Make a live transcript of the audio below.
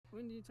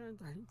When do you turn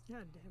 30?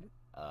 God damn it.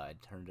 I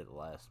turned it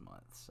last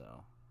month,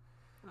 so.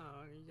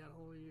 Oh, you got a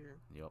whole year.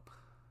 Yup.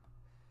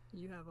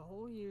 You have a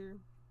whole year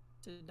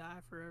to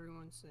die for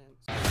everyone's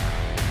sins.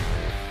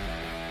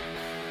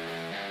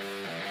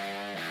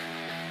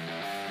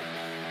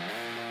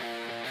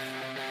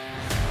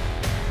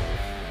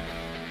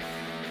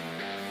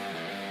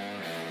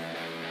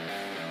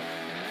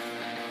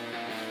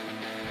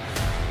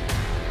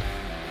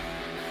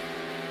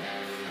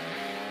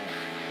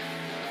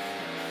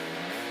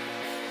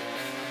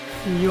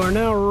 You are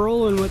now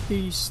rolling with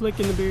the Slick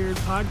in the Beard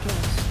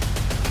podcast.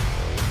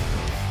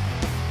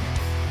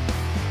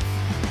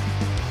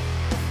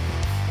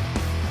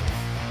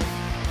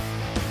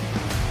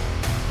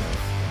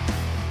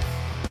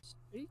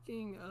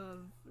 Speaking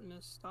of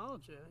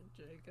nostalgia,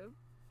 Jacob.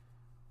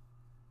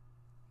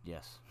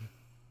 Yes.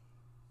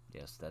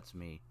 Yes, that's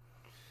me.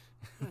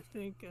 I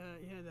think,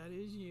 yeah, that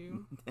is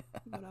you.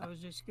 But I was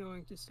just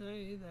going to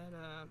say that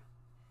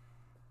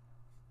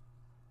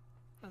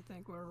I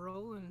think we're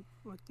rolling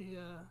with the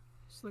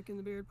Slick in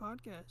the Beard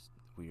podcast.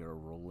 We are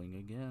rolling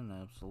again,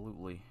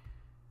 absolutely.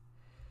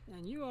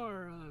 And you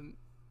are,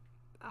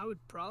 I would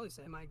probably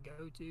say, my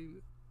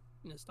go-to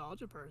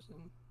nostalgia person.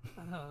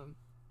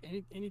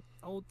 Any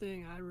old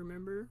thing I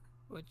remember,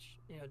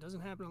 which,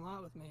 doesn't happen a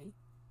lot with me.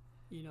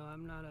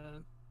 I'm not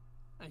a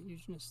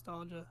huge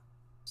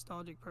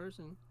nostalgic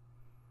person.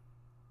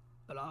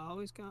 But I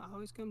always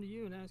come to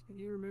you and ask if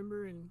you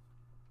remember, and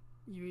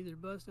you either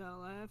bust out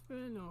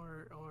laughing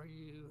or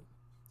you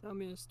tell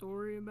me a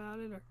story about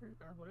it or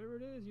whatever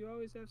it is. You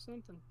always have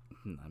something.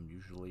 I'm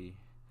usually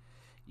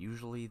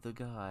the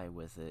guy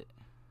with it.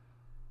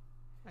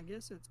 I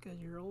guess it's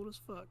because you're old as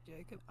fuck,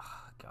 Jacob.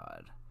 Oh,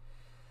 God.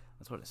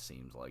 That's what it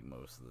seems like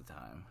most of the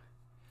time.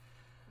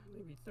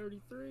 Maybe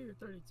 33 or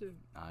 32.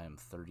 I am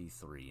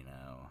 33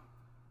 now.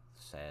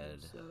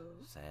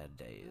 Sad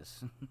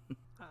days.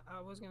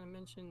 I was going to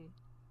mention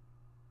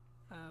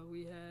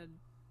we had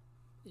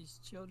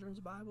these children's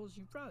Bibles.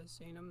 You've probably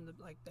seen them.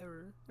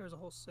 There was a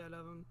whole set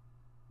of them.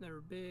 They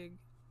were big,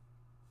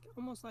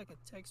 almost like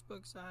a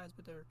textbook size,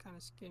 but they were kind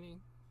of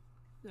skinny.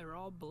 They were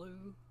all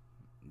blue.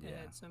 They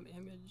had some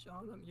image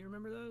on them. You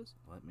remember those?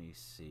 Let me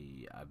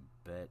see. I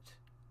bet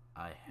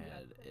I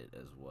had it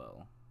as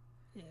well.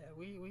 Yeah,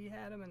 we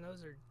had them, and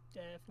those are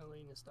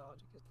definitely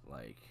nostalgic.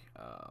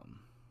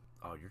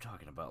 Oh, you're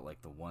talking about like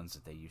the ones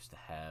that they used to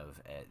have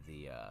at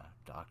the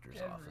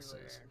doctor's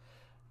offices.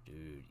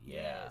 Dude,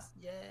 yeah.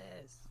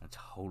 Yes. I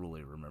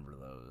totally remember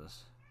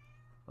those.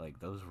 Like,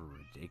 those were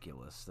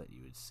ridiculous that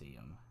you would see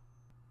them.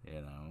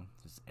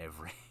 Just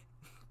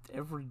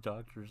every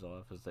doctor's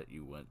office that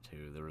you went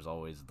to, there was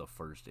always the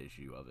first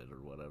issue of it or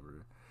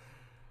whatever.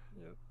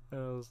 Yep. And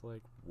I was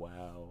like,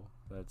 wow,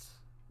 that's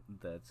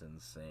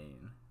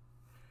insane.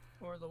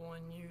 Or the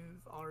one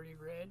you've already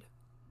read.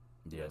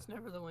 Yeah. It's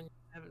never the one you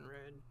haven't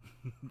read.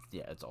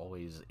 Yeah, it's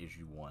always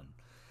issue 1.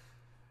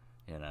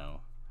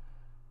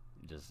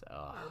 Just,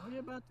 Are we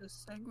about to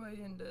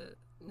segue into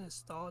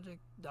nostalgic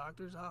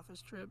doctor's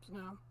office trips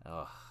now?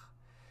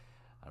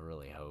 I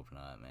really hope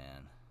not,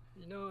 man.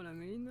 You know what I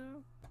mean,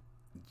 though?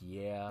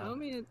 Yeah. Tell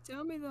me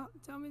the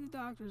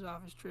doctor's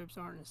office trips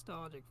aren't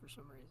nostalgic for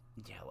some reason.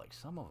 Yeah, like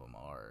some of them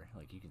are.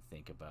 Like you can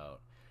think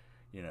about,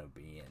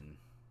 being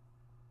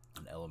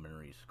an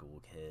elementary school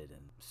kid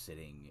and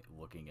sitting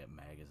looking at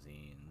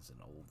magazines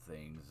and old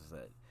things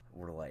that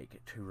were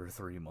like 2 or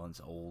 3 months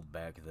old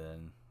back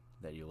then,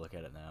 that you look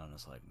at it now and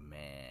it's like,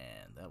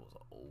 man, that was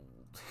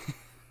old.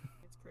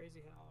 It's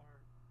crazy how our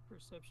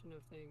perception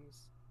of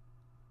things,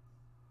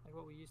 like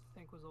what we used to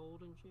think was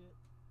old and shit.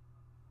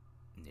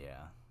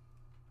 Yeah,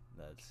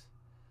 that's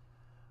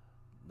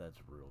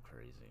real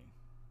crazy.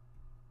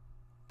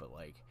 But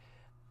like,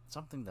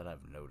 something that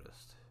I've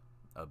noticed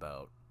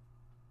about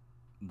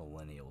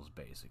millennials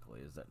basically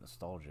is that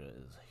nostalgia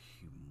is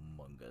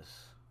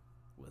humongous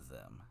with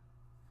them.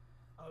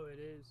 Oh, it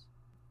is.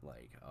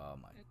 Like, oh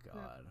my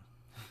God.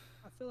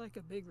 I feel like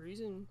a big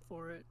reason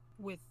for it,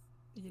 with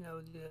the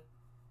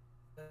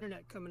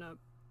internet coming up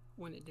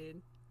when it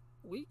did,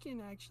 we can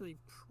actually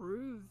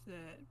prove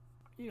that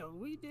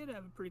we did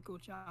have a pretty cool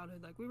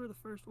childhood. Like, we were the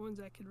first ones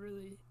that could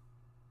really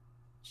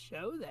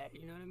show that,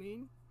 you know what I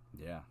mean?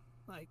 Yeah.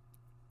 Like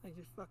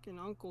your fucking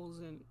uncles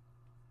and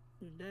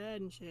your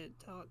dad and shit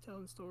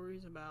telling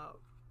stories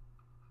about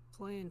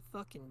playing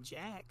fucking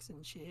jacks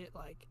and shit,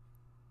 like,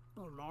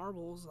 or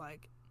marbles.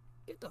 Like,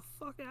 get the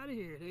fuck out of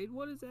here, dude.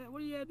 What is that? What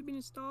do you have to be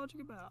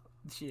nostalgic about?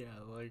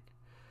 Yeah, like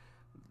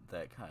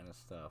that kind of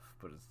stuff.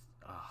 But it's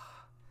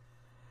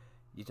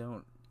you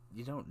don't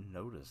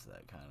notice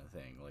that kind of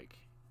thing. Like,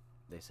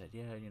 they said,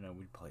 yeah,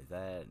 we'd play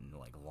that and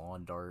like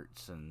lawn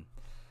darts and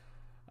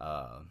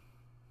oh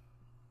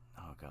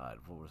God,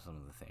 what were some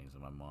of the things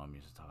that my mom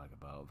used to talk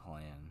about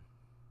playing?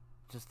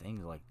 Just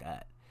things like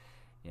that,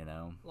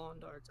 Lawn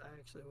darts, I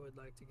actually would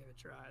like to give a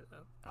try,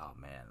 though. Oh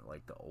man,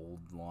 like the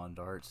old lawn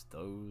darts,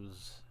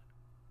 those,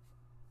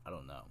 I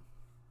don't know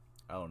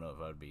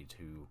if I'd be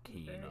too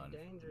keen on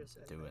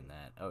doing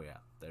that. Oh yeah,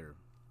 they're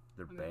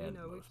banned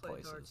in most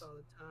places. We play darts all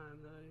the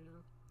time,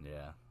 though.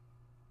 Yeah,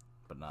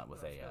 but not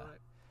with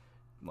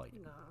like No,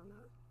 no.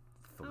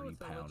 Not 3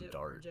 with a pound legit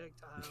dart.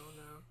 projectile,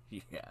 no.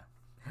 Yeah.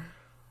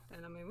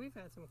 And I mean, we've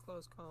had some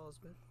close calls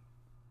with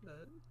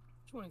the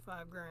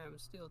 25-gram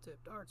steel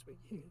tip darts we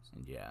use.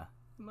 Yeah.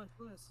 Much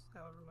less,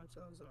 however much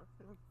those are.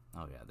 You know?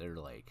 Oh yeah, they're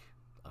like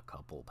a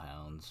couple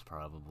pounds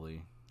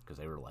probably, because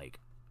they were like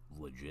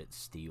legit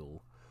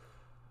steel.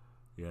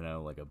 You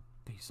know, like a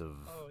piece of.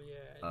 Oh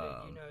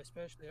yeah, you know,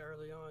 especially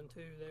early on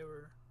too, they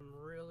were some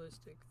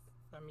realistic.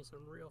 I mean,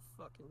 some real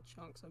fucking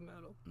chunks of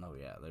metal. Oh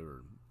yeah, they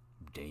were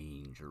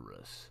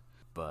dangerous.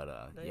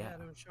 But They yeah, had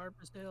them sharp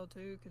as hell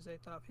too, because they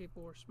thought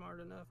people were smart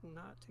enough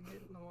not to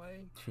get in the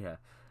way. yeah.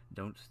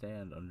 Don't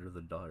stand under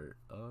the dart.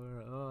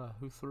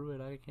 Who threw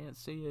it? I can't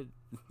see it.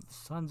 The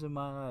sun's in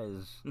my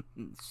eyes.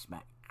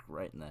 Smack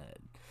right in the head.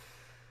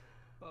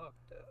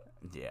 Fucked up.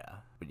 Yeah,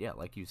 but yeah,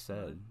 like you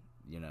said,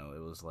 you know, it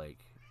was like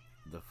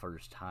the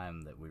first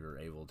time that we were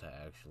able to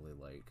actually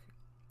like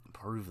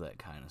prove that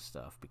kind of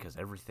stuff, because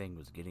everything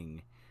was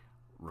getting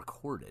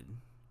recorded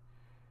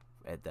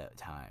at that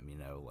time, you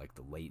know, like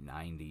the late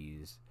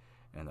 90s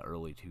and the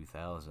early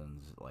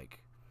 2000s.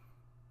 Like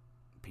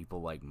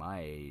people like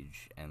my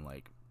age and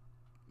like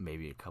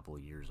maybe a couple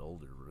of years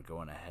older were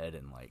going ahead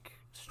and like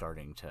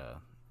starting to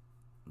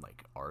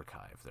like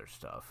archive their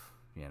stuff,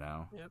 you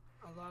know. Yep,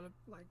 a lot of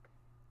like,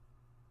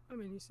 I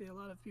mean, you see a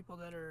lot of people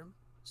that are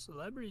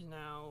celebrities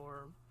now,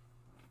 or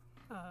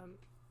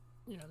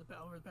you know,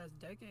 over the past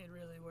decade,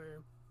 really, where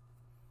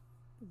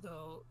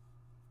they'll,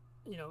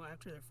 you know,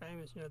 after they're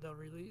famous, you know,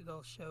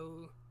 they'll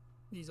show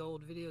these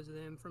old videos of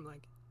them from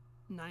like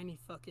 90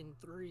 fucking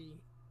 3,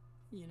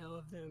 you know,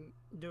 of them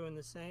doing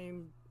the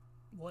same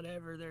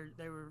whatever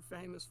they were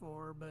famous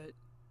for, but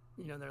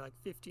you know, they're like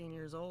 15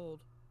 years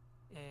old.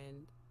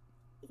 And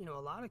you know,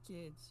 a lot of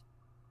kids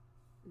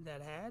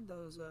that had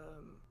those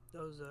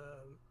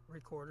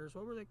recorders,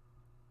 what were they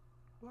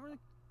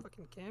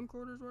fucking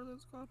camcorders, what are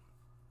those called?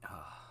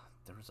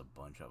 There was a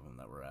bunch of them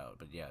that were out,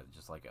 but yeah,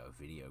 just like a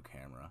video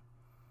camera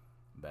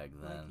back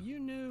then. Like, you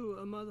knew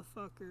a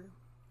motherfucker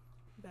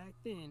back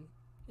then,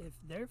 if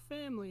their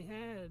family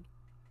had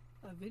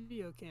a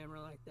video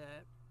camera like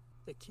that,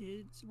 the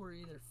kids were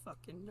either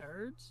fucking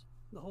nerds,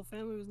 the whole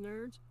family was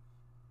nerds,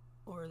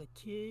 or the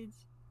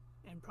kids,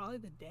 and probably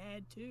the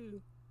dad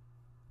too,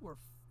 were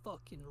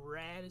fucking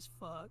rad as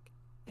fuck,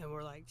 and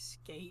were like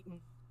skating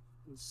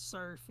and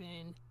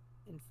surfing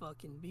and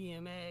fucking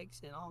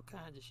BMX and all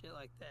kinds of shit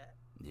like that.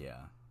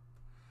 Yeah.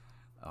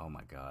 Oh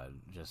my god,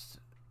 just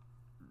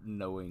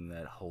knowing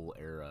that whole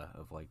era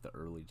of like the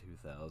early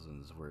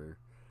 2000s where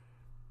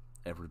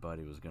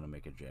everybody was gonna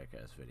make a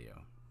Jackass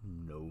video,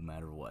 no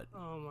matter what.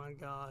 Oh my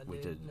god, We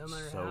dude. did No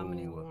matter so how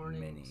many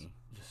warnings.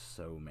 just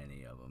so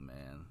many of them,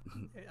 man.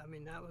 I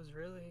mean, that was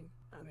really,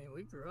 I mean,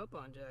 we grew up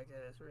on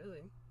Jackass,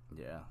 really.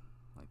 Yeah,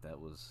 like that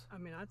was. I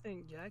mean, I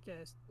think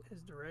Jackass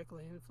has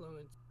directly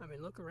influenced, I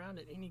mean, look around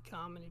at any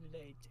comedy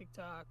today,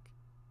 TikTok,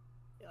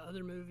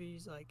 other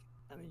movies, like,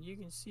 I mean, you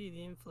can see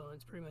the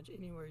influence pretty much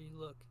anywhere you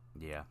look.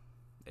 Yeah,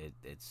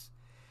 it's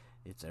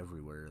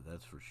everywhere,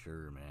 that's for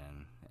sure,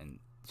 man. And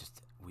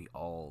just we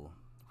all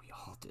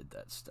did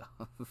that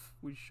stuff.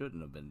 We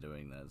shouldn't have been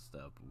doing that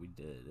stuff, but we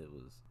did.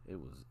 It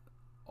was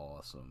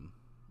awesome.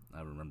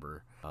 I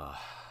remember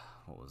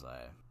what was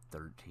I,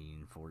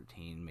 13,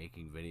 14,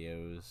 making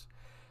videos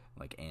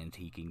like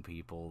antiquing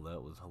people.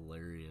 That was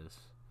hilarious.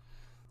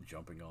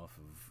 Jumping off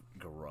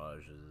of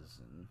garages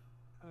and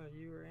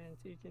You were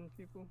antiquing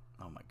people?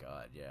 oh my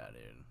god, yeah,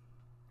 dude.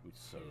 We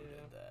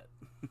did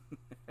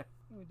that.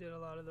 We did a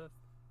lot of the,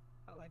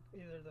 like,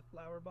 either the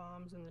flower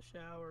bombs in the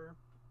shower,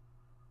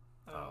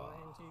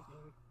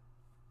 antiquing.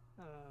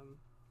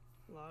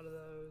 A lot of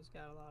those,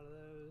 got a lot of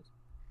those.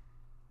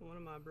 One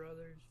of my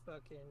brothers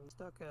fucking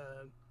stuck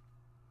a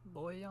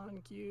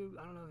bouillon cube,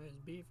 I don't know if it was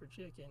beef or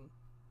chicken,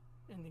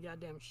 in the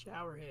goddamn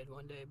shower head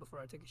one day before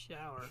I took a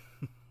shower.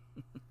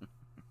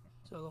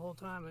 So the whole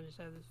time I just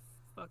had this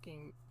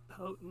fucking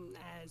potent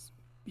ass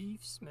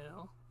beef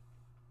smell.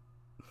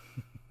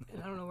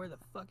 And I don't know where the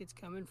fuck it's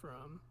coming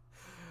from.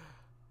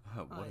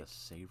 What Like, a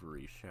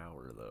savory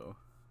shower, though.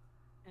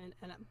 and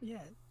yeah,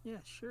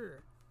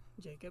 sure,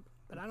 Jacob.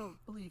 But I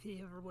don't believe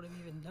he ever would have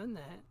even done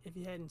that if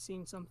he hadn't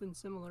seen something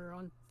similar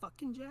on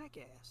fucking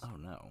Jackass. Oh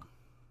no,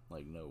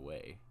 like no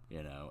way,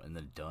 you know. And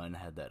then Dunn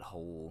had that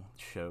whole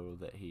show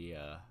that he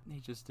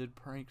just did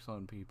pranks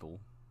on people.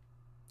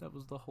 That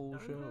was the whole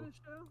Dunn show. had a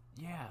show?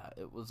 Yeah,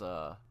 it was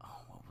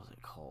what was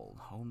it called?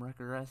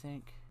 Homewrecker, I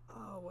think.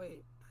 Oh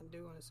wait, I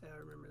do want to say I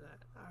remember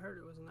that. I heard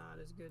it was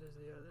not as good as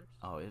the others.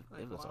 Oh, it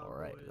was Wild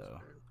alright Boys though.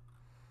 or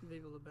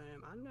Viva La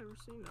Bam. I've never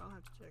seen it. I'll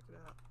have to check it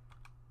out.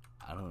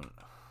 I don't.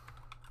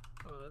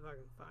 Oh, if I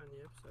can find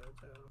the episodes.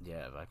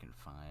 Yeah, if I can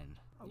find.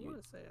 I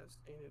want to say I've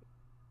seen it.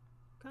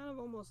 Kind of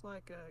almost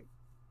like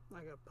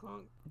a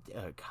punk.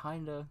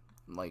 Kinda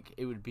like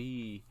it would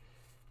be.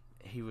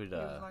 He would. He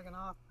was like an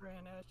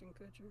off-brand Ashton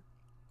Kutcher.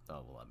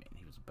 Oh well, I mean,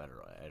 he was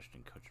better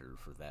Ashton Kutcher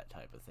for that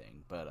type of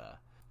thing. But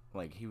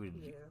like he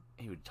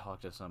would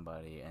talk to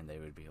somebody and they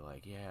would be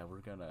like, "Yeah, we're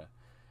gonna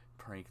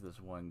prank this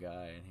one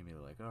guy," and he'd be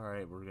like, "All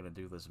right, we're gonna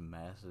do this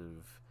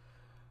massive,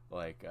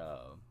 like,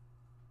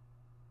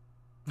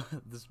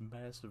 this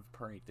massive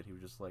prank that he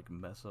would just like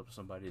mess up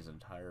somebody's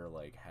entire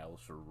like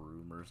house or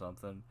room or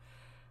something,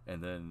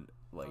 and then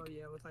like Oh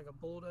yeah, with like a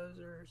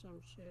bulldozer or some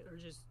shit, or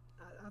just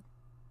I've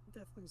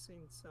definitely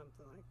seen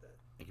something like that.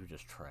 he would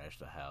just trash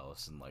the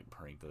house and like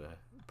prank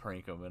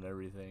them and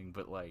everything.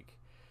 But like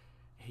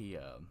he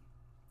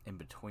in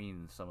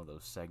between some of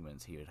those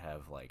segments, he would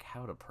have like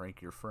how to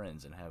prank your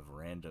friends and have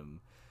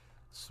random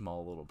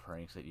small little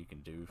pranks that you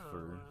can do Oh,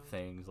 for wow.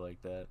 things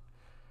like that.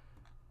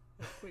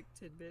 Like quick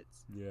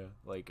tidbits. Yeah,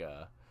 like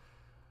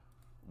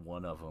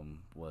one of them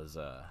was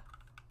I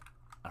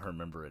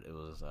remember it. It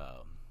was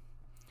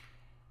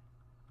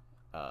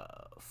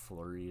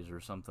flurries or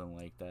something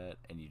like that,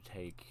 and you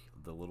take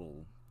the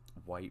little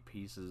white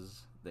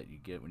pieces that you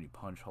get when you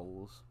punch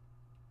holes,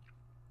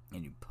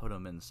 and you put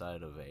them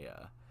inside of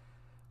a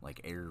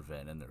like air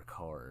vent in their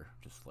car,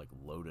 just like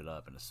load it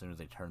up, and as soon as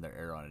they turn their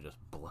air on, it just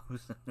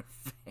blows in their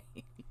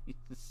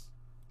face.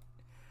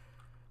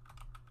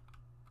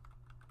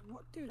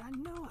 What, dude? I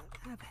know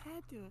I've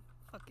had to have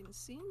fucking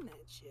seen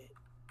that shit.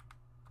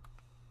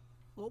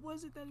 What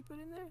was it that he put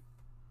in there?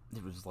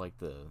 It was like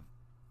those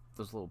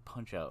little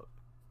punch out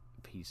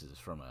pieces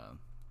from a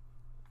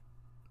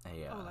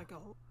Oh, like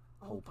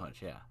a hole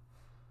punch. Yeah.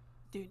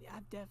 Dude,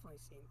 I've definitely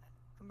seen that.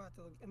 I'm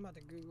about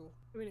to Google.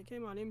 I mean, it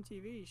came on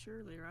MTV,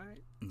 surely,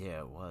 right?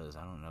 Yeah, it was.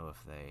 I don't know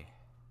if they.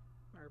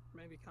 Or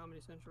maybe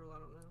Comedy Central. I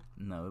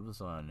don't know. No, it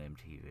was on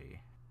MTV.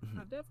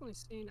 I've definitely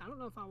seen. I don't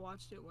know if I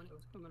watched it when it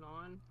was coming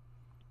on,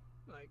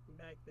 like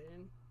back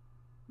then,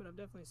 but I've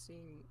definitely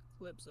seen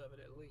clips of it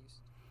at least.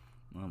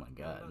 Oh my I'm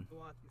god. about to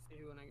watch a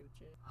few when I get a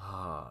chance.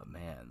 Oh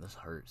man, this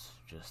hurts.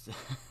 Just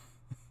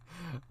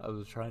I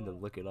was trying to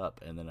look it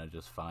up, and then I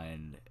just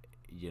find,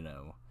 you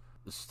know,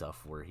 the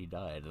stuff where he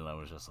died, and I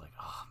was just like,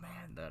 oh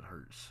man, that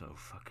hurts so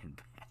fucking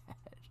bad.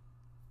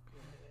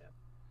 Yeah.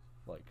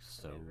 Like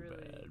so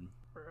really, bad.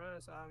 For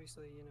us,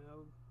 obviously, you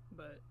know,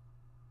 but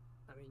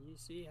I mean, you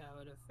see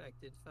how it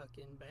affected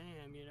fucking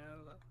Bam, you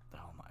know.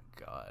 Oh my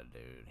god,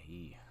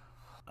 dude.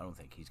 I don't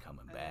think he's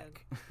coming Bad.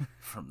 back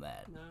from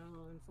that. No,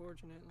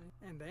 unfortunately.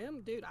 And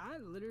Bam, dude, I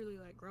literally,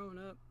 like, growing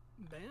up,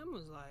 Bam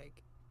was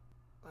like,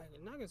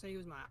 I'm not gonna say he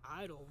was my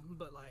idol,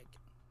 but like,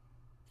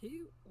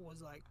 he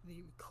was like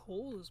the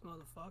coolest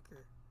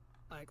motherfucker,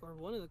 like, or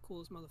one of the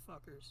coolest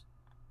motherfuckers.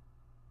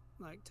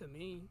 Like, to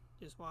me,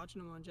 just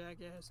watching him on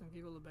Jackass and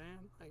People of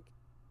Bam, like,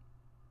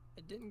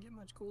 it didn't get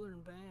much cooler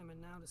than Bam,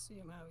 and now to see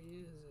him how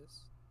he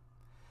is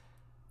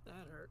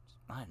that hurts.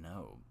 I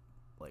know.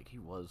 Like, he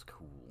was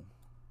cool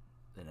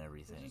and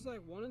everything. It's just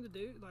like one of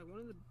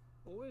the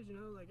boys, you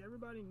know, like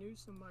everybody knew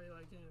somebody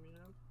like him, you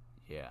know.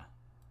 Yeah.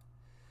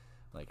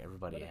 Like,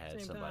 everybody But at the had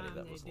same somebody time,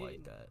 that they was like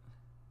didn't. that.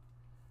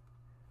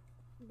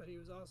 But he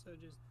was also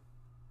just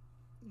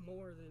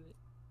more than,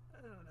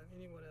 I don't know,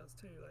 anyone else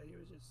too. Like, he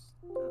was just,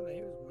 I don't know,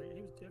 he was weird.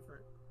 He was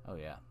different. Oh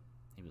yeah,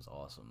 he was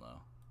awesome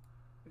though.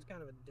 He was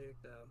kind of a dick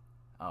though.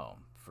 Oh,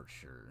 for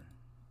sure.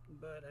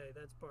 But hey,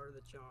 that's part of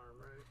the charm,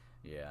 right?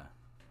 Yeah.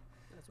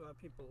 That's why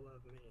people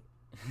love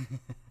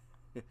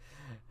me.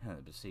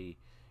 But see,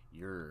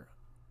 you're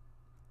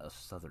a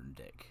southern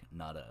dick,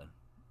 not a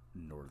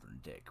northern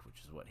dick,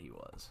 which is what he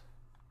was.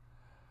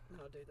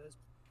 No, dude, those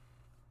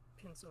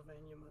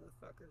Pennsylvania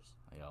motherfuckers.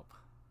 Yup.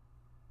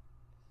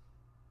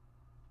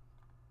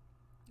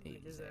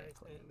 Like, his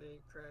Exactly. accent, they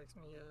cracks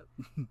me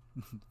up.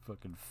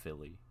 Fucking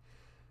Philly.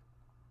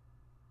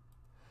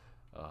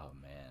 Oh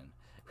man.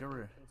 Did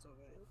you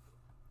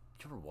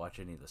ever watch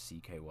any of the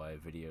CKY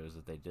videos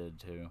that they did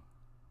too?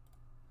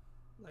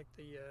 Like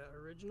the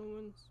original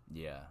ones?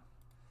 Yeah.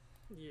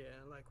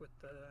 Yeah, like with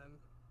the,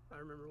 I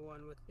remember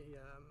one with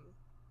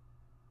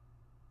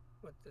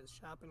the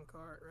shopping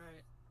cart,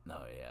 right?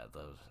 Oh yeah,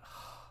 those.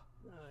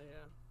 Oh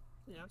yeah,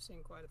 yeah, I've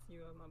seen quite a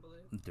few of them, I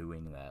believe.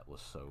 Doing that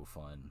was so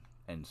fun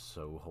and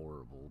so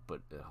horrible,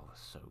 but it was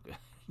so good.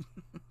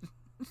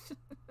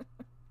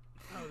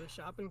 Oh, the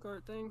shopping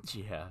cart thing?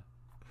 Yeah.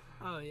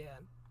 Oh yeah,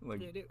 Like,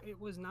 dude, it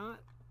was not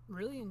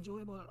really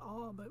enjoyable at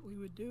all, but we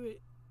would do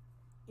it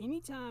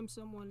anytime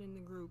someone in the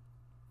group,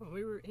 when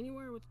we were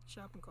anywhere with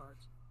shopping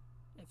carts,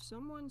 if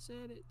someone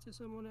said it to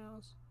someone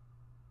else,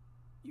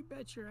 you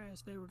bet your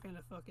ass they were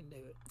gonna fucking do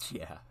it.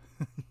 yeah.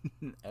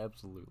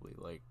 Absolutely.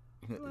 Like,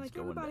 it's Like,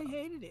 going everybody down.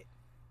 hated it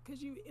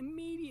because you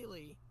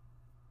immediately,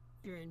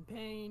 you're in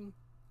pain,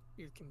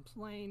 you're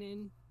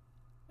complaining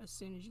as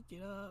soon as you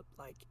get up,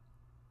 like,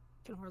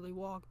 can hardly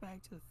walk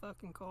back to the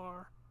fucking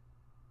car.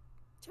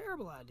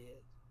 Terrible idea.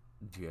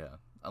 Yeah.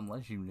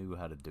 Unless you knew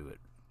how to do it,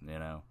 you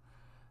know?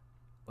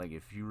 Like,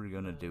 if you were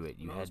gonna do it,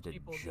 you had most to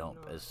people do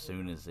jump not, as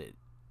soon yeah. as it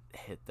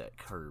hit that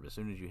curb. As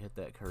soon as you hit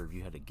that curb,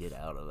 you had to get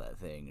out of that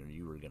thing or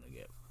you were gonna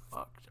get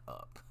fucked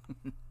up.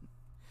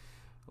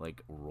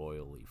 Like,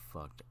 royally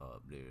fucked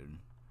up, dude.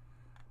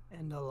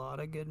 And a lot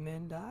of good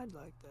men died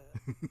like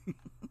that.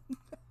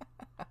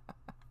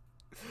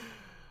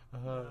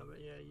 But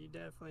yeah, you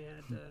definitely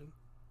had to.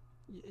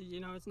 You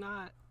know, it's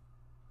not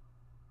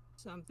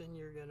something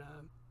you're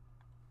gonna.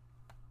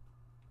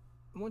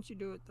 Once you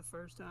do it the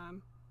first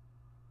time,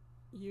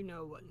 you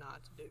know what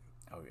not to do.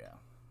 Oh, yeah.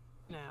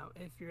 Now,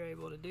 if you're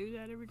able to do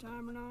that every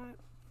time or not,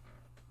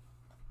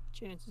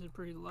 chances are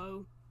pretty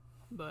low,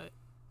 but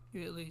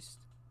you at least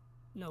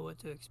know what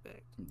to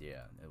expect.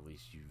 Yeah, at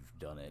least you've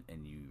done it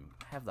and you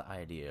have the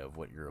idea of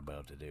what you're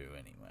about to do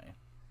anyway.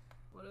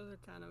 What other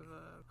kind of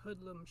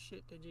hoodlum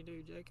shit did you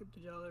do, Jacob?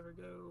 Did y'all ever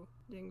go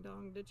ding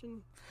dong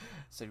ditching?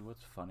 See,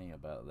 what's funny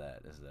about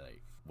that is that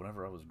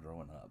whenever I was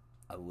growing up,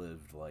 I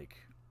lived like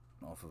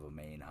off of a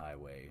main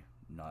highway,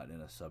 not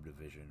in a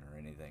subdivision or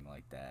anything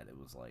like that. It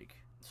was like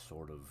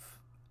sort of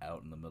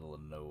out in the middle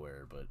of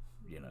nowhere, but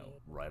you know,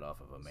 right off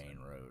of a main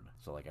road.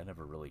 So like I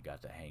never really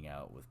got to hang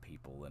out with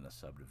people in a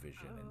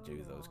subdivision and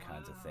do those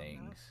kinds of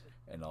things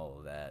and all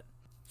of that.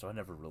 So I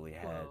never really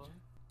had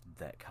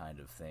that kind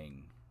of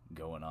thing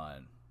going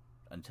on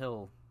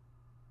until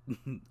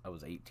I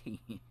was 18.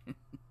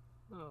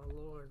 Oh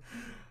Lord.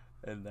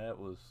 And that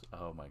was,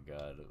 oh my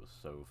god, it was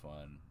so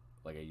fun.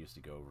 Like I used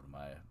to go over to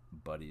my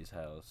buddy's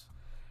house,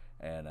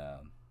 and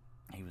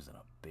he was in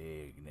a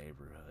big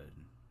neighborhood,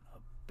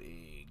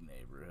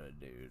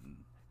 dude. And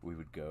we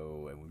would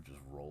go and we would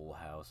just roll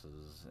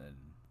houses and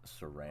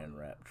saran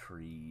wrap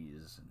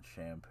trees and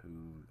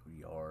shampoo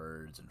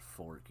yards and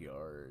fork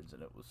yards,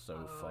 and it was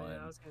so fun.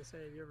 Yeah, I was gonna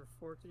say, have you ever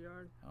forked a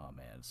yard? Oh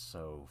man, it's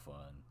so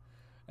fun.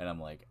 And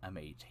I'm like, I'm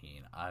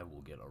 18. I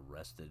will get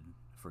arrested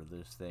for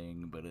this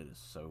thing, but it is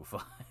so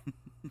fun.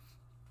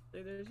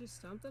 Dude, there's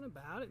just something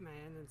about it,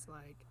 man. It's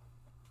like,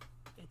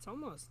 it's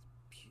almost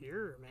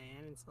pure,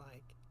 man. It's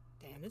like,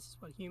 damn, this is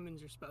what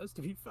humans are supposed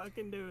to be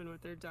fucking doing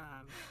with their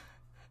time.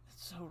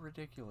 It's so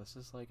ridiculous.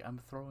 It's like I'm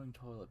throwing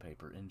toilet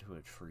paper into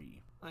a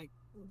tree. Like,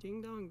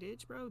 ding dong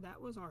ditch, bro,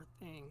 that was our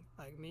thing.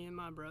 Like, me and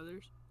my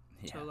brothers.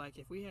 Yeah. So, like,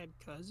 if we had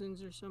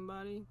cousins or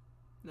somebody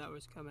that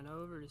was coming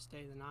over to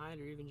stay the night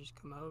or even just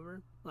come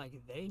over, like,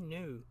 they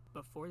knew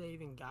before they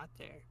even got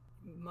there,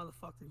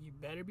 motherfucker, you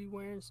better be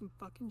wearing some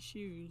fucking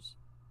shoes,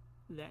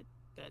 that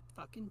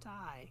fucking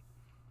tie,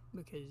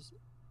 because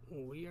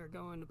we are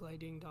going to play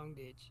ding dong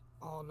ditch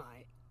all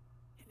night.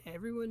 And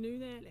everyone knew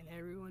that, and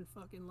everyone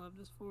fucking loved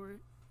us for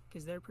it,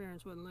 because their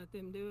parents wouldn't let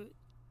them do it.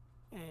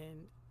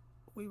 And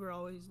we were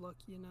always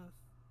lucky enough.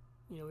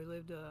 You know, we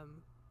lived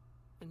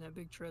in that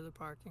big trailer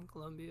park in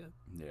Columbia.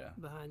 Yeah.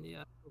 Behind the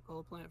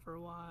coal plant for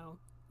a while.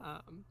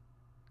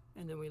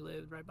 And then we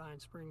lived right behind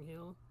Spring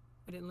Hill.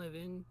 We didn't live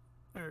in,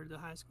 or the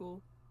high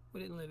school. We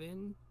didn't live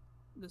in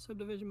the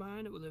subdivision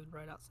behind it. We lived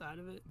right outside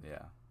of it.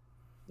 Yeah.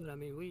 But I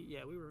mean, we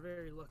were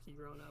very lucky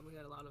growing up. We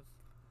had a lot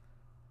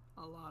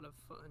of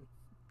fun.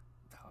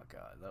 Oh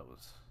god, that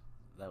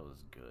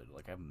was good.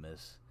 Like I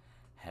miss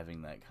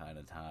having that kind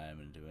of time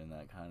and doing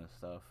that kind of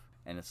stuff.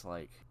 And it's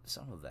like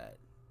some of that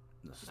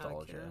nostalgia.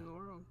 Not a care in the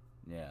world.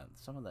 Yeah,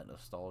 some of that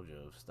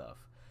nostalgia of stuff,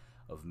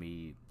 of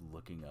me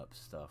looking up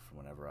stuff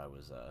whenever I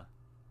was a,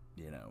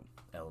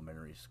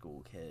 elementary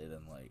school kid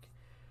and like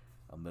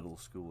a middle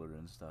schooler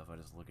and stuff. I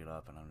just look it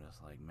up and I'm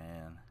just like,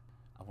 man,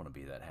 I want to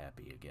be that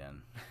happy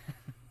again.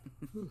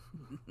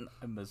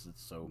 I miss it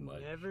so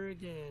much. Never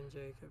again,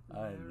 Jacob.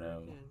 I Never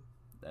know. Again.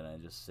 And I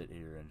just sit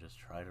here and just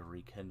try to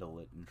rekindle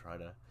it and try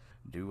to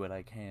do what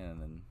I can,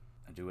 and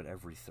I do what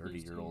every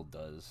 30-year-old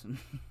does.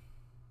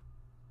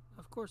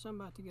 Of course,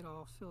 I'm about to get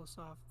all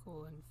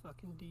philosophical and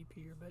fucking deep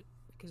here, but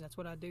because that's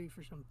what I do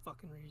for some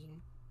fucking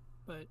reason.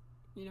 But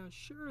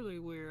surely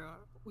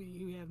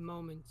we have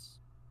moments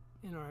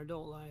in our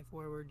adult life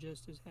where we're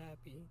just as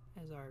happy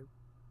as our,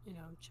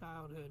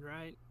 childhood,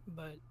 right?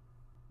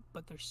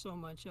 But there's so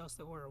much else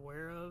that we're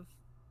aware of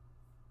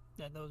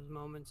that those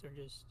moments are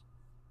just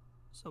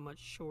so much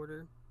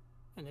shorter,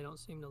 and they don't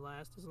seem to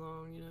last as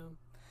long.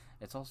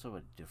 It's also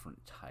a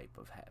different type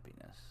of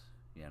happiness,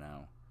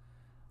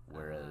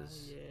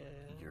 Whereas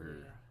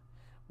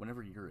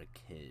whenever you're a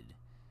kid,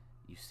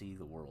 you see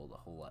the world a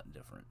whole lot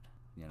different,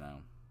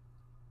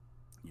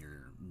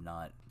 You're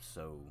not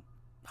so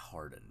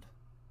hardened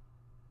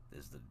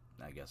is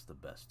I guess the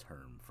best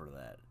term for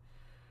that.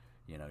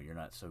 You're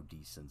not so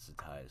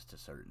desensitized to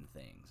certain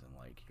things, and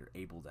like you're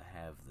able to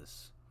have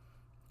this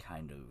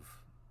kind of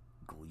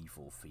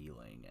gleeful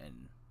feeling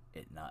and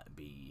it not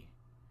be,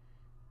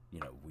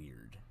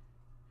 weird.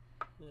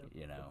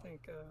 I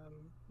think,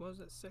 what was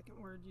that second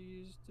word you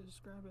used to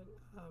describe it?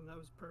 That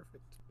was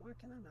perfect. Why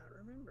can I not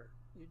remember?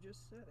 You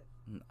just said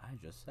it. I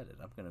just said it.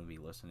 I'm going to be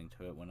listening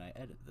to it when I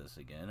edit this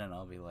again, and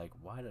I'll be like,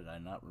 why did I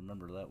not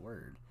remember that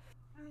word?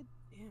 God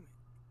damn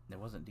it. It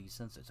wasn't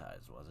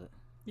desensitized, was it?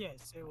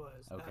 Yes, it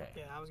was.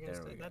 Okay. I was going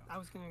to say that. I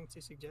was going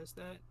to suggest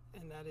that,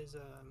 and that is,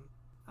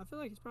 I feel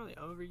like it's probably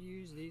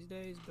overused these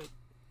days, but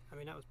I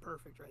mean, that was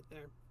perfect right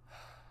there.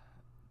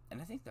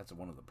 And I think that's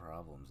one of the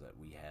problems that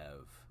we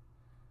have,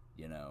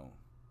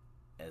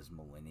 as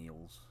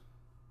millennials.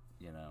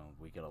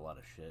 We get a lot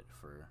of shit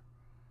for,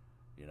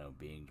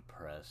 being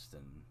depressed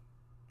and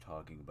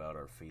talking about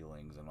our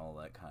feelings and all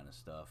that kind of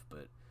stuff.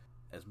 But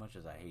as much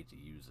as I hate to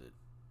use it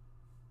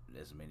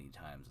as many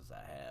times as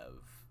I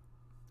have,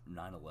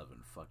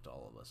 9/11 fucked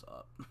all of us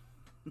up.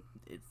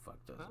 It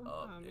fucked us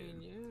up, I dude.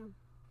 mean,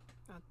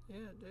 yeah,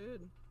 it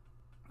did.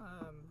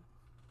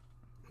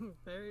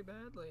 Very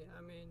badly.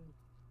 I mean,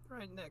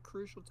 right in that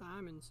crucial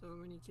time in so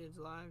many kids'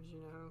 lives,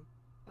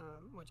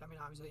 which, I mean,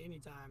 obviously any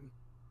time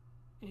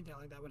anything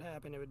like that would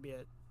happen, it would be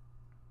at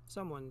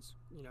someone's,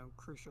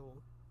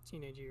 crucial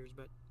teenage years.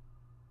 But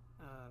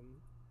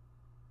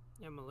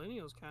yeah,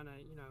 millennials kind of,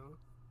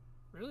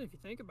 really, if you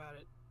think about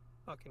it,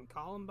 fucking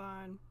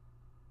Columbine,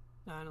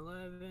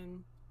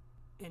 9/11,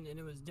 and then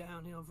it was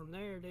downhill from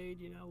there, dude.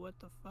 What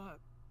the fuck?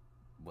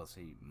 Well,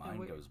 see,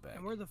 mine goes back.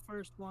 And we're the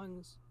first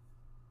ones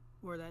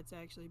where that's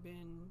actually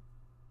been.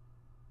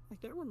 Like,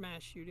 there were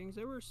mass shootings.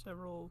 There were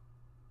several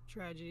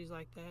tragedies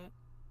like that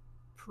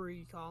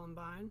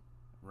pre-Columbine.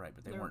 Right,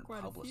 but they weren't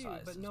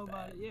publicized but as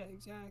nobody. bad. Yeah,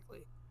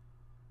 exactly.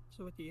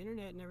 So with the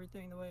internet and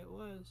everything the way it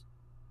was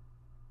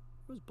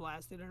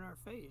blasted in our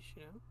face.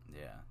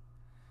 Yeah.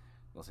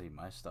 Well, see,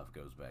 my stuff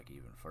goes back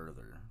even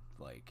further.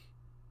 Like,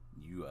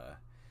 you're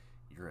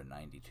a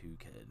 '92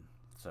 kid,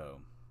 so.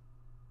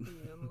 Yeah,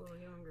 I'm a little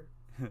younger.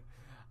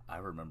 I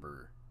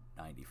remember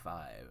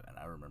 '95, and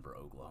I remember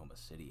Oklahoma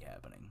City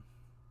happening.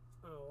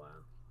 Oh,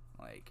 wow.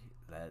 Like,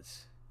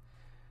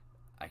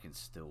 I can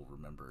still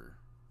remember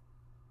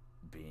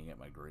being at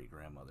my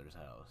great-grandmother's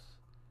house,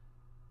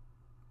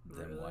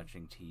 Really? them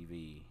watching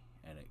TV,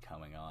 and it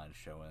coming on,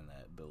 showing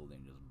that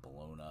building just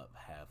blown up,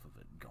 half of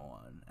it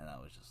gone, and I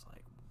was just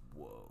like,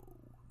 whoa,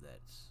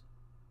 that's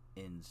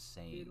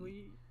insane.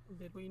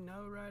 Did we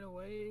know right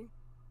away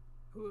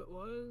who it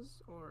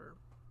was, or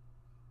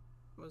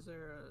was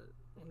there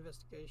a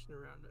investigation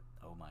around it?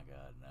 Oh my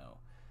god, no.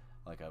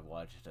 Like, I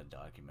watched a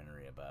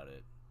documentary about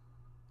it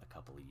a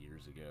couple of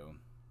years ago.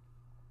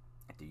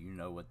 Do you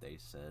know what they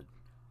said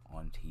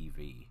on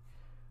TV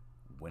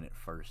when it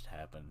first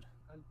happened?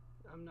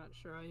 I'm not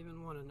sure I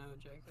even want to know,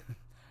 Jacob.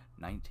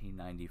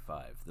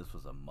 1995. This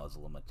was a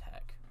Muslim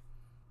attack.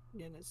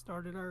 Yeah, and it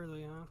started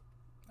early, huh?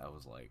 I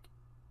was like,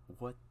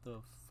 what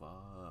the fuck?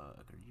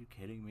 Are you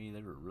kidding me?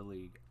 They were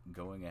really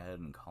going ahead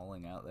and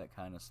calling out that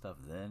kind of stuff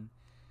then?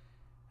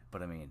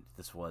 But I mean,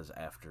 this was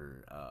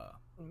after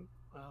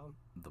well,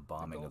 the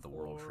bombing of the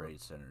World War.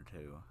 Trade Center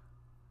too.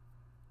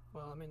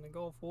 Well, I mean, the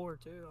Gulf War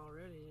too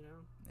already,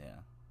 Yeah.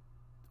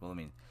 Well, I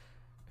mean,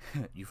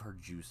 you've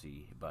heard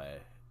 "Juicy" by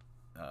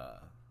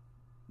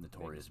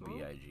Notorious Big Smoke?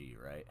 B.I.G.,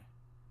 right?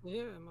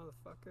 Yeah,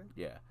 motherfucker.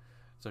 Yeah.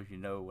 So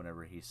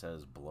whenever he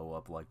says "blow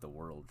up like the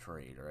World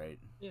Trade," right?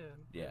 Yeah.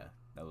 Yeah,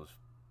 that was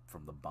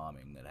from the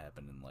bombing that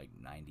happened in like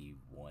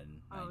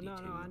 91, Oh 92.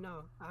 no, I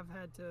know. I've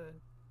had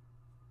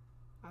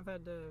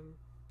to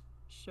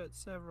shut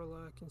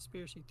several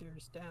conspiracy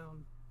theorists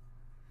down.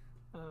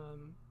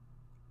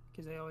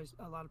 Because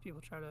a lot of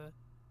people try to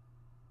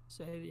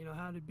say,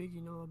 how did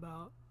Biggie know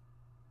about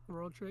the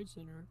World Trade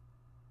Center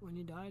when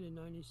he died in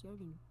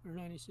 97 or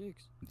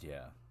 96?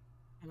 Yeah.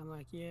 And I'm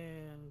like,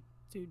 yeah,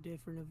 two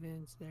different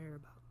events there,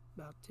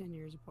 about 10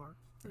 years apart,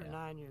 or Yeah.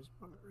 9 years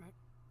apart, right?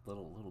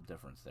 Little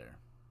difference there.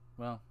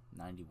 Well,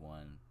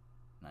 91,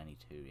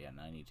 92, yeah,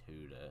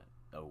 92 to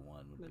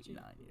 01 would be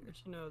 9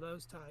 years. But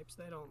those types,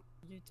 they don't,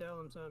 you tell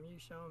them something, you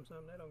show them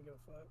something, they don't give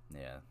a fuck.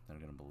 Yeah, they're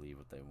gonna believe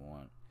what they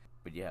want.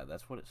 But yeah,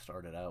 that's what it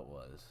started out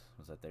was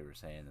that they were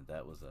saying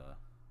that was a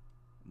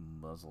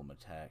Muslim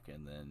attack,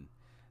 and then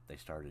they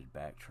started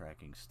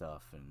backtracking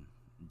stuff and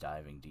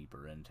diving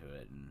deeper into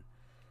it, and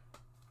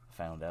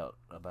found out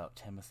about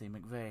Timothy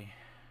McVeigh.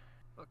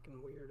 Fucking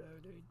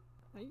weirdo, dude.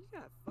 Now, you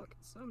got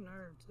fucking some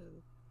nerve to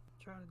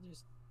try to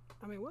just,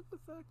 what the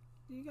fuck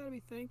do you gotta be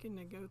thinking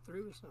to go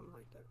through with something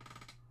like that?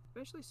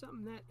 Especially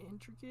something that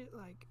intricate,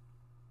 like,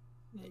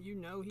 that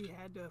he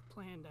had to have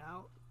planned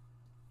out.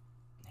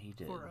 He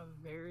did. For a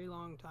very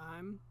long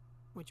time,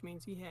 which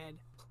means he had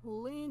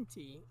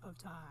plenty of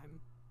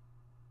time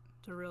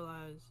to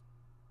realize,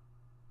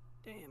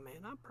 damn,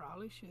 man, I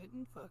probably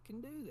shouldn't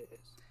fucking do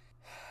this.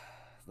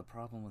 The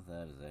problem with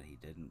that is that he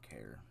didn't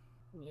care.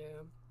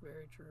 Yeah,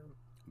 very true.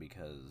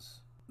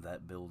 Because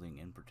that building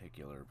in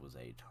particular was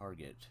a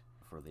target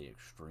for the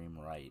extreme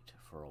right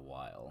for a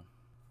while.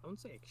 Don't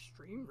say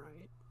extreme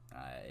right.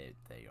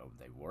 They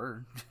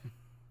were.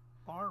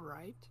 Far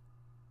right.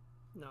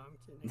 No, I'm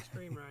kidding.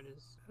 Extreme right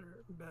is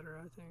better,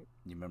 I think.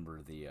 You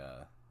remember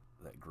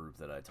that group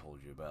that I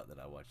told you about that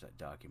I watched that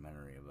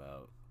documentary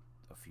about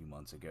a few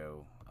months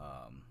ago?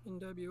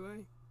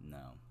 NWA?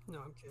 No.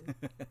 No, I'm kidding.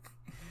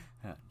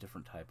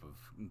 Different type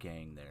of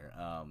gang there.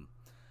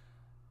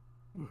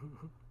 What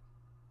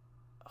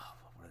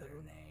were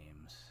their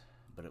names?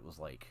 But it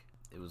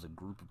was a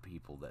group of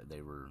people that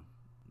they were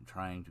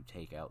trying to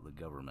take out the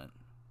government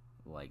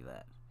like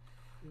that.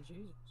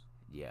 Jesus.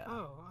 Yeah.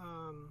 Oh,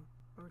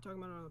 are we talking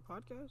about it on the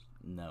podcast?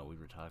 No, we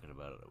were talking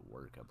about it at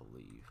work, I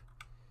believe.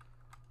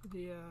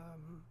 The,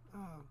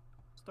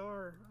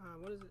 Star,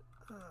 what is it?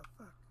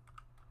 Fuck.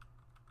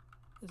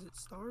 Is it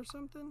Star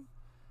something?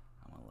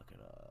 I'm gonna look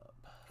it up.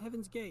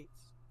 Heaven's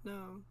Gates.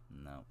 No.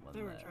 No, They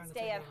wasn't were that. trying to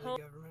Stay take at over home.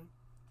 the government.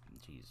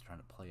 Jeez, trying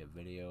to play a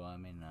video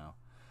on me now.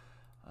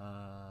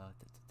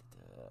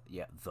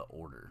 Yeah, The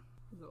Order.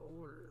 The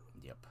Order.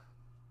 Yep.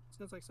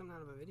 Sounds like something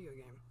out of a video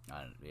game.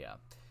 Yeah,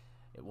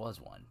 it was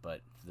one,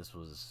 but this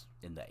was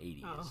in the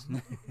 80s.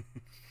 Oh.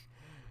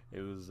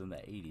 It was in the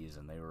 80s,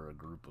 and they were a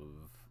group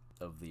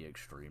of the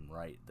extreme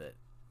right that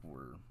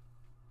were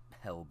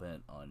hell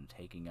bent on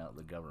taking out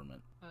the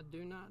government. I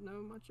do not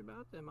know much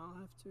about them. I'll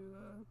have to,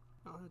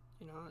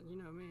 you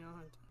know me.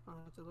 I'll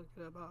have to look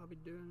it up. I'll be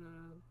doing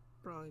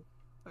probably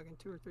fucking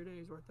 2 or 3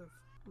 days worth of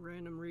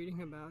random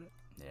reading about it.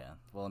 Yeah.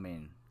 Well, I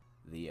mean,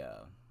 the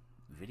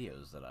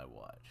videos that I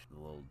watch, the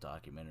little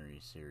documentary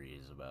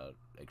series about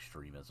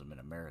extremism in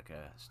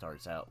America,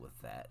 starts out with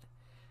that,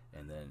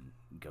 and then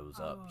goes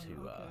up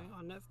to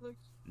on Netflix.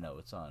 No,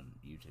 it's on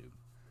YouTube.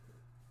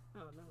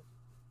 Oh no.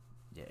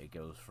 Yeah, it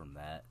goes from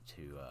that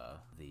to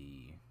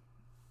the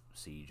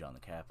siege on the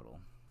Capitol.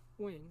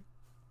 When?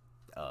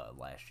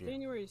 Last year.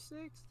 January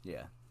 6th?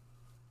 Yeah.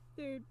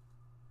 Dude,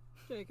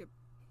 Jacob.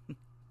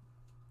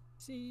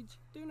 Siege?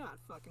 Do not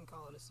fucking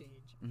call it a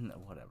siege. No,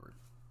 whatever.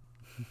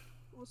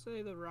 We'll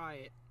say the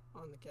riot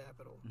on the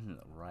Capitol.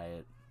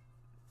 Riot,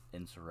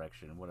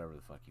 insurrection, whatever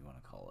the fuck you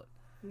want to call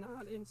it.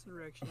 Not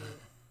insurrection.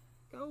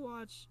 Go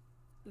watch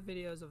the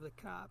videos of the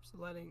cops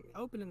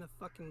opening the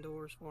fucking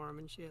doors for them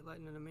and shit,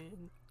 letting them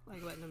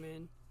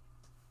in.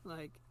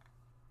 Like,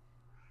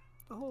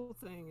 the whole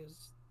thing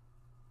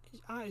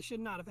it should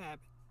not have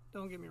happened.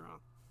 Don't get me wrong.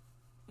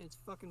 It's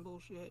fucking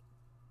bullshit.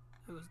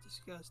 It was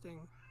disgusting.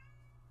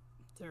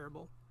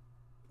 Terrible.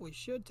 We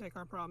should take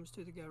our problems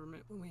to the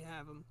government when we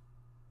have them.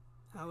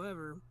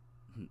 However,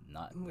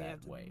 not we that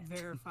have to way.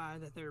 verify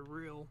that they're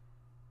real.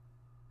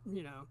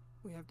 You know,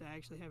 we have to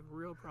actually have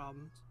real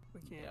problems.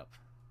 We can't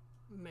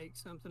make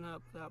something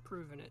up without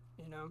proving it,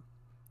 you know?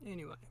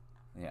 Anyway.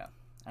 Yeah.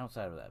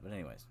 Outside of that. But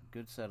anyways,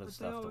 good set of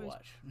stuff to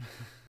watch.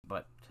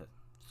 But to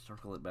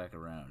circle it back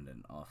around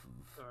and off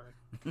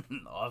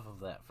of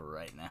that for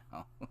right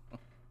now.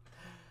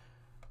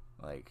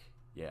 Like,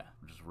 yeah,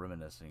 just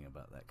reminiscing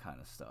about that kind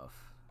of stuff,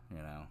 you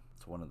know?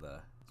 It's one of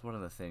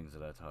the things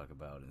that I talk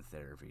about in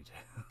therapy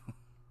too.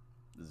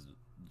 This is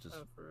just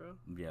for real?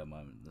 Yeah,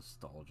 my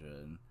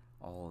nostalgia and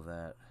all of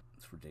that.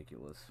 It's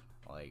ridiculous.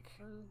 Like,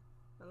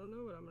 I don't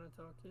know what I'm going to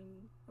talk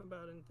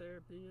about in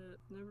therapy yet.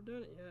 Never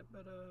done it yet,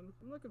 but I'm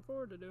looking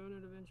forward to doing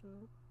it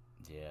eventually.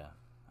 Yeah.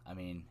 I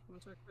mean,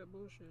 once I quit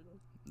bullshitting.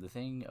 The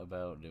thing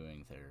about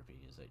doing therapy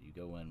is that you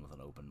go in with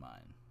an open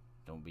mind.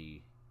 Don't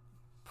be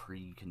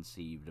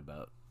preconceived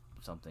about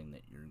something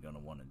that you're going to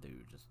want to do.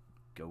 Just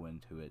go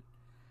into it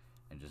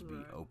and just be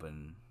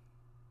open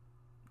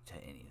to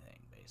anything,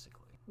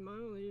 basically. My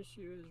only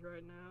issue is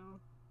right now,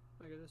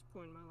 like at this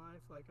point in my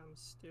life, like I'm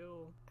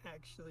still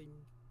actually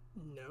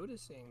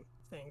noticing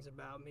things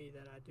about me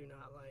that I do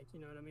not like,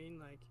 you know what I mean?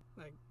 Like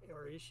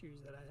or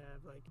issues that I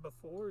have. Like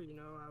before, you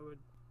know, I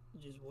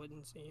just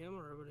wouldn't see him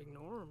or I would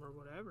ignore him or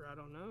whatever. I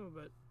don't know,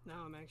 but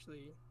now I'm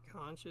actually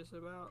conscious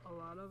about a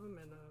lot of them,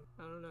 and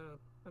I don't know.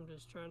 I'm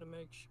just trying to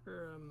make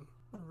sure I'm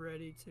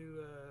ready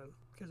to,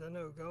 because I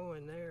know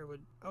going there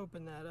would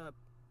open that up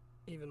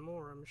even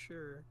more, I'm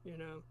sure, you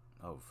know?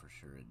 Oh, for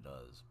sure it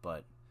does,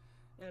 but...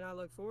 And I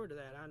look forward to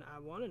that. I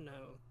want to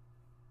know,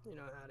 you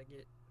know, how to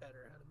get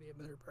better, how to be a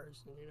better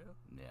person, you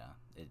know?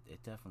 Yeah,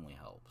 it definitely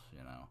helps,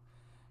 you know?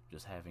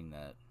 Just having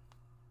that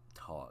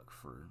talk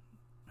for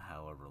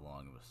however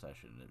long of a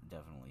session, it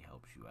definitely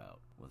helps you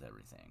out with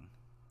everything,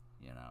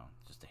 you know?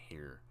 Just to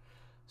hear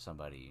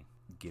somebody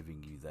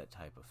giving you that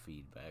type of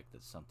feedback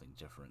that's something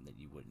different that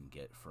you wouldn't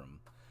get from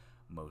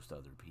most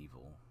other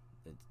people.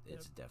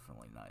 It's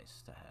definitely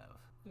nice to have.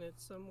 And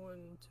it's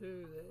someone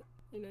too that,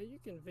 you know, you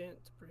can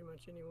vent to pretty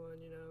much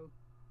anyone, you know,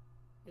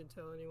 and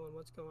tell anyone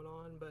what's going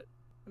on, but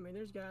I mean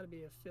there's got to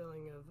be a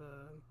feeling of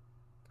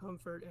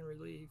comfort and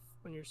relief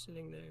when you're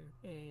sitting there,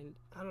 and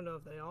I don't know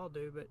if they all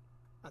do, but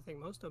I think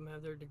most of them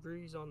have their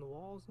degrees on the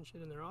walls and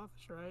shit in their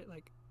office, right?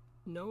 Like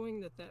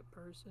knowing that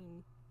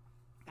person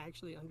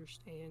actually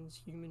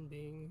understands human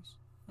beings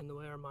and the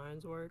way our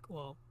minds work.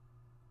 Well,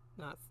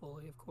 not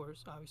fully, of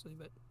course, obviously,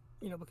 but,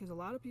 you know, because a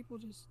lot of people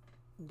just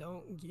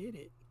don't get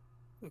it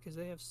because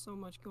they have so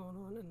much going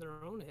on in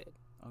their own head.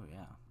 Oh,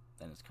 yeah.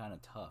 And it's kind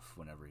of tough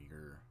whenever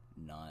you're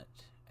not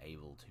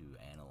able to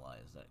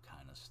analyze that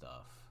kind of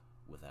stuff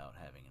without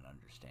having an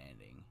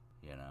understanding,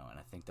 you know? And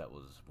I think that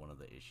was one of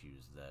the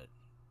issues that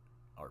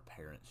our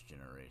parents'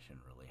 generation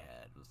really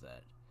had, was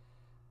that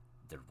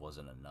there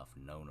wasn't enough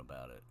known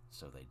about it,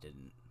 so they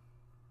didn't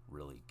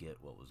really get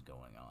what was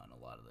going on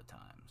a lot of the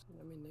times.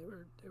 I mean,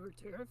 they were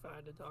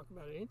terrified to talk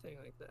about anything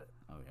like that.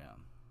 Oh, yeah.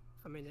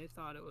 I mean, they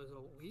thought it was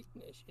a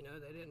weakness, you know?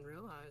 They didn't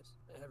realize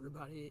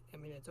everybody, I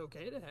mean, it's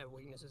okay to have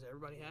weaknesses.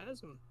 Everybody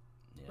has them.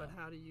 Yeah. But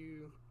how do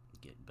you...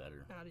 get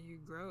better? How do you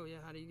grow? Yeah,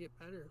 how do you get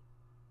better?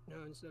 You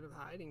know, instead of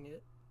hiding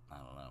it. I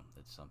don't know.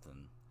 It's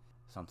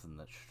something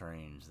that's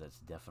strange that's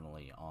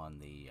definitely on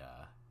the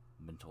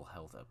mental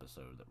health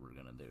episode that we're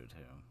going to do,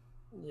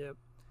 too. Yep.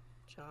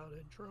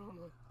 Childhood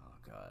trauma. Oh,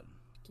 God.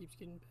 Keeps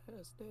getting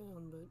passed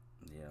down, but...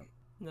 Yeah.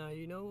 No,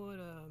 you know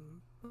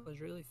what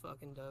was really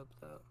fucking dope,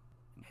 though?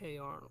 Hey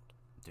Arnold.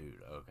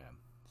 Dude, okay.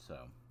 So,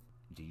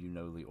 do you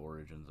know the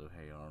origins of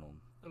Hey Arnold?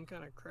 Some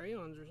kind of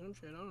crayons or some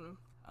shit, I don't know.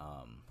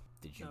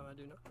 Did you... No, I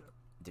do not know.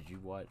 Did you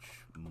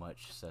watch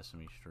much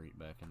Sesame Street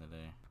back in the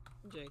day?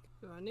 Jake,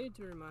 do I need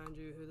to remind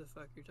you who the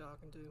fuck you're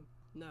talking to?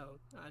 No,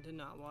 I did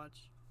not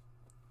watch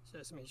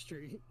Sesame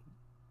Street.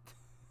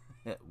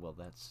 Well,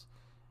 that's,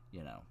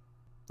 you know,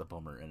 a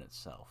bummer in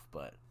itself,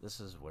 but this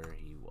is where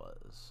he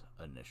was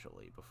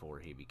initially before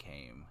he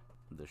became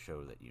the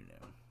show that you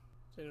knew.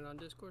 Seen it on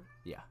Discord?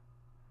 Yeah.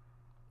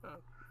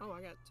 Oh,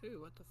 I got 2.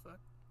 What the fuck?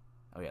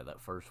 Oh yeah,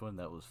 that first one,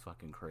 that was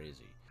fucking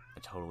crazy. I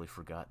totally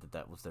forgot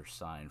that was their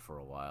sign for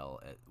a while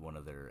at one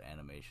of their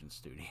animation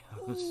studios.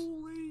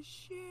 Holy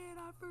shit,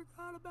 I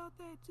forgot about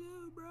that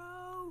too,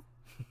 bro.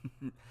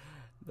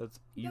 That's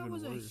even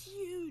worse. That was a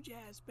huge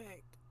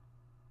aspect.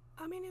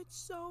 I mean, it's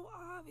so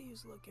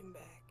obvious looking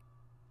back.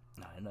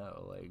 I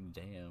know, like,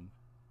 damn.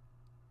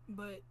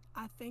 But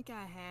I think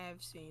I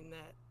have seen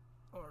that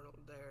Arnold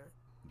there.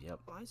 Yep.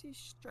 Why is he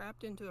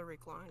strapped into a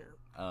recliner?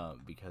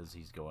 Because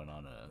he's going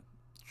on a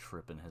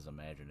trip in his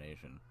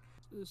imagination.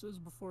 This was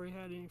before he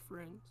had any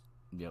friends.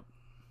 Yep.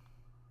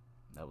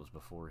 That was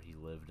before he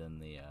lived in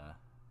the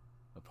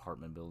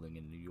apartment building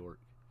in New York.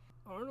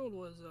 Arnold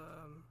was,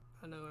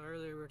 I know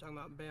earlier we were talking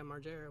about Bam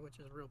Margera, which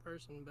is a real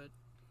person, but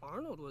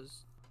Arnold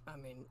was, I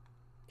mean,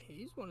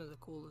 he's one of the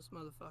coolest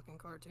motherfucking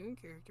cartoon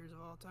characters of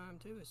all time,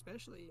 too,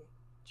 especially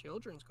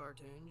children's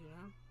cartoons, you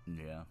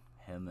know? Yeah.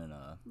 Him and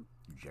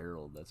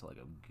Gerald, that's like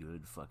a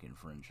good fucking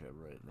friendship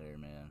right there,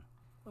 man.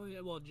 Oh,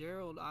 yeah, well,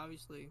 Gerald,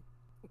 obviously,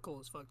 cool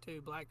as fuck,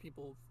 too. Black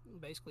people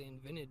basically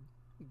invented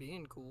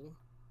being cool.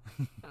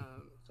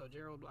 So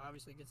Gerald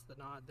obviously gets the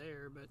nod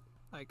there, but,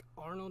 like,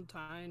 Arnold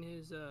tying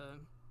his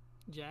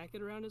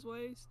jacket around his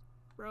waist,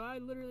 bro, I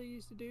literally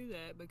used to do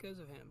that because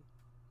of him.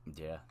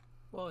 Yeah.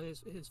 Well,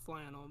 his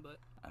flannel, but...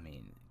 I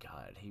mean,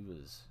 God, he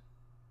was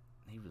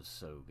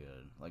so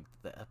good. Like,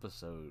 the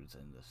episodes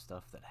and the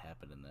stuff that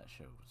happened in that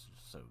show was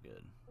just so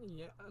good.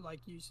 Yeah,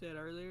 like you said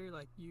earlier,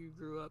 like, you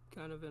grew up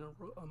kind of in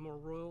a more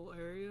rural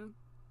area,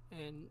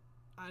 and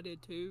I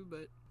did too,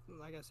 but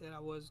like I said, I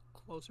was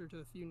closer to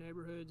a few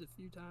neighborhoods a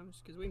few times,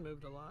 because we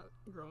moved a lot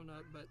growing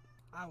up, but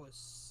I was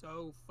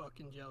so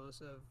fucking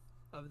jealous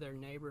of their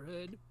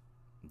neighborhood.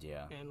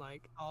 Yeah. And,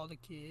 like, all the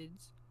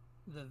kids,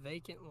 the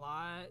vacant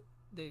lot,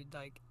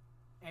 like,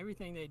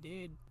 everything they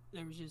did,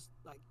 there was just,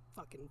 like,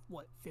 fucking,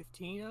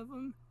 15 of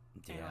them?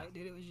 Yeah. And, like,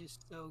 dude, it was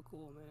just so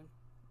cool, man.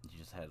 You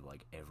just had,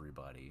 like,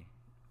 everybody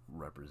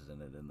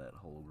represented in that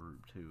whole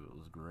group, too. It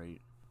was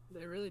great.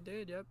 They really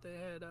did, yep. They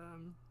had,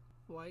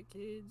 white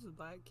kids,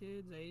 black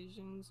kids,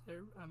 Asians,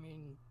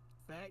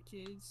 fat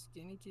kids,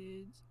 skinny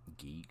kids.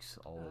 Geeks,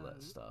 all of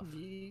that stuff.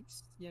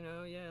 Geeks, you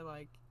know, yeah,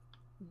 like,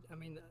 I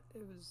mean,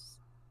 it was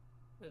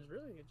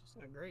really just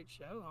a great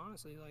show,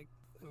 honestly. Like,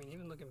 I mean,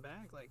 even looking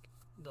back, like,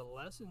 the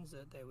lessons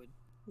that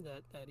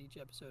that each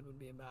episode would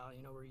be about,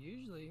 you know, were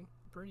usually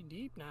pretty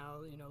deep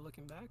now, you know,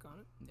 looking back on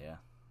it. Yeah.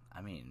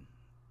 I mean,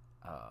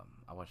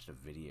 I watched a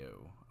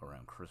video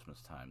around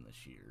Christmas time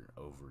this year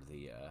over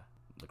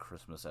the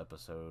Christmas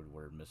episode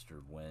where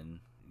Mr. Wynn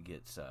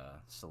gets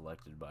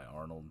selected by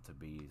Arnold to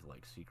be,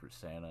 like, Secret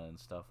Santa and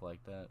stuff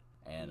like that.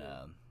 And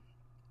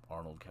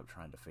Arnold kept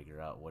trying to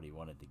figure out what he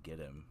wanted to get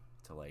him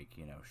to, like,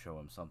 you know, show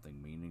him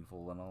something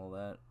meaningful and all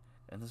that.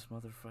 And this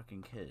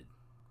motherfucking kid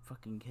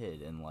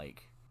in,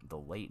 like, the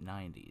late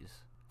 90s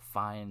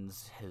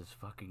finds his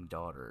fucking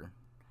daughter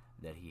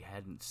that he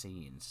hadn't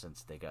seen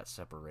since they got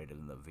separated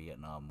in the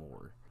Vietnam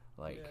War.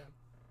 Like,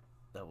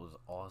 that was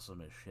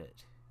awesome as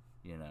shit,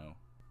 you know?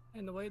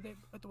 And the way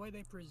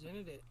they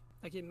presented it,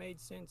 like, it made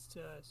sense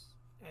to us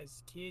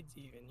as kids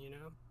even, you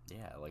know?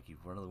 Yeah, like, you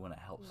really want to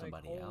help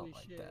somebody out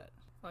like shit. that.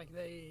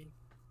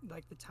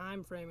 Like, the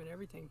time frame and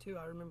everything, too.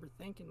 I remember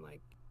thinking,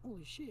 like,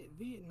 holy shit,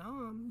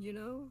 Vietnam, you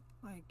know?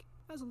 Like,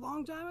 that's a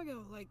long time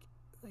ago. Like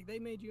they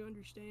made you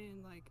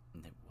understand, like...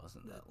 It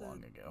wasn't that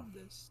long ago.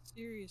 The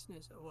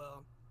seriousness of,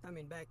 well, I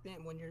mean, back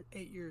then, when you're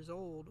 8 years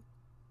old,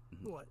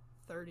 what,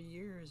 30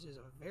 years is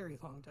a very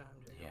long time,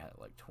 Jacob. Yeah,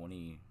 like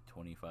 20,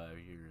 25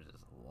 years is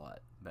a lot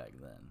back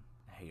then.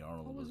 Hey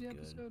Arnold what was the good.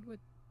 episode with...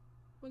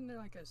 Wasn't there,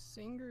 like, a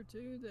singer,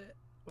 too, that...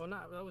 Well,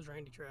 that was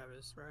Randy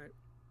Travis, right?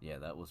 Yeah,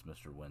 that was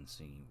Mr. Wynn's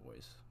singing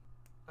voice.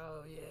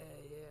 Oh, yeah.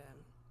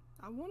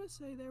 I want to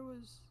say there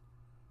was...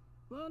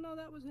 Well, no,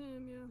 that was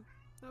him, yeah.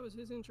 That was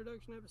his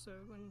introduction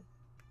episode when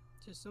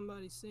just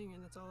somebody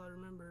singing. That's all I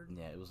remembered.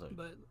 Yeah, it was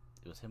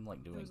him,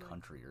 like, doing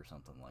country or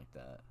something like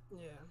that.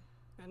 Yeah,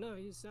 I know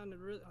he sounded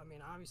really. I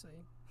mean,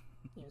 obviously,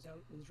 you know,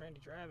 he's Randy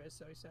Travis,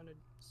 so he sounded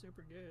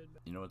super good.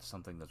 But... You know what's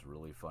something that's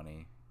really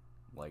funny,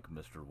 like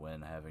Mr.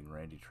 Wynn having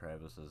Randy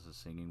Travis as his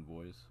singing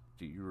voice?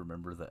 Do you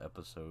remember the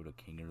episode of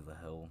King of the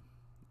Hill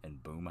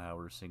and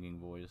Boomhauer's singing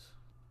voice?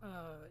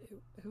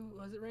 Who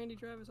was it? Randy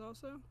Travis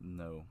also?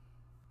 No.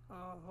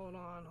 Oh, hold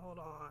on.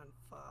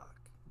 Fuck.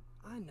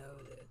 I know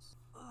this.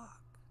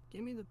 Fuck.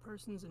 Give me the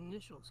person's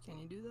initials. Can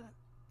you do that?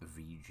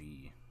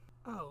 VG.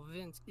 Oh,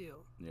 Vince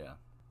Gill. Yeah.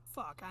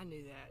 Fuck, I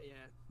knew that,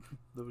 yeah.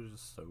 That was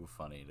just so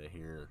funny to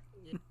hear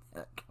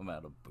that come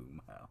out of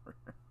Boomhauer.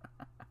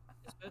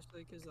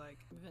 Especially because, like,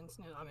 Vince,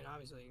 I mean,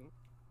 obviously,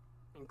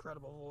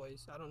 incredible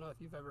voice. I don't know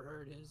if you've ever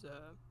heard his,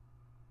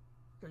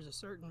 there's a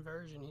certain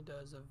version he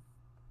does of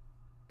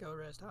Go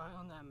Rest High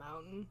on That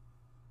Mountain.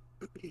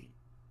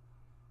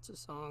 It's a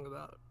song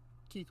about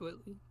Keith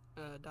Whitley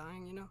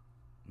dying, you know?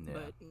 Yeah.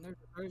 But there's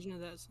a version of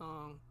that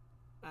song,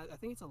 I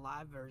think it's a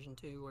live version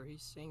too, where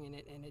he's singing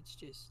it, and it's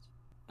just,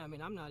 I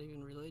mean, I'm not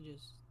even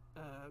religious.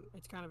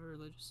 It's kind of a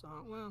religious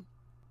song. Well,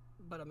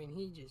 but I mean,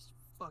 he just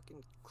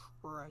fucking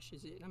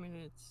crushes it. I mean,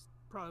 it's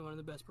probably one of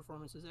the best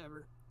performances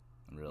ever.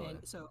 Really? And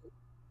so,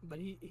 but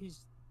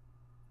he's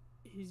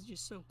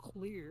just so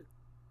clear.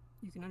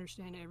 You can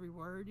understand every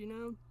word, you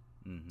know.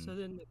 Mm-hmm. So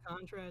then the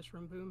contrast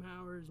from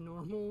Boomhauer's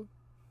normal,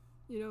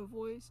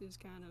 voice is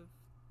kind of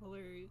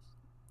hilarious.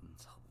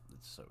 It's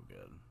so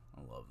good.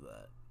 I love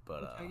that.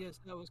 But I guess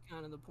that was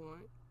kind of the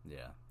point.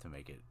 yeah, to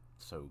make it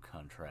so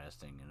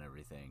contrasting and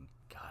everything.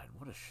 God,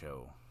 what a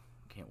show!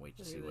 Can't wait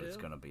to see what it's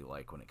gonna be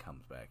like when it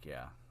comes back.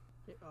 Yeah.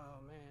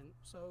 Oh man.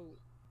 So,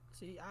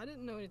 see, I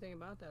didn't know anything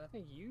about that. I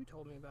think you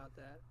told me about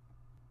that.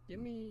 Give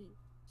me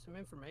some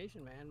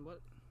information, man.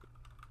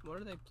 What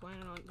are they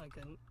planning on? Like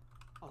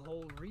a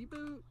whole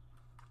reboot,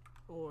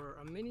 or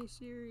a mini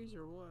series,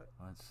 or what?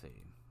 Let's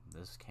see.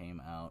 This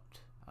came out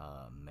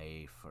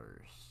May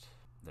 1st.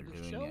 They're the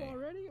doing show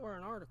already, or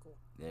an article?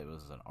 It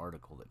was an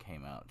article that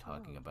came out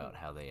talking about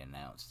how they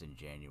announced in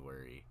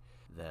January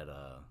that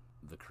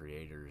the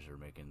creators are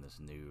making this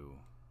new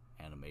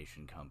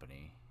animation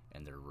company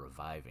and they're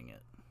reviving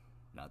it.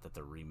 Not that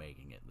they're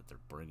remaking it, that they're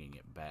bringing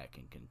it back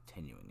and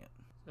continuing it.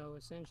 So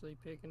essentially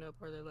picking up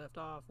where they left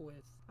off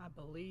with, I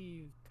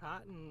believe,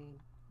 Cotton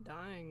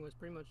dying was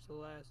pretty much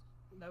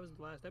that was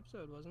the last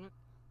episode, wasn't it?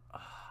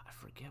 I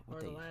forget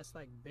what or the last,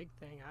 like, big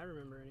thing I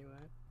remember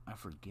anyway. I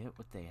forget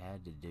what they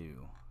had to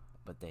do,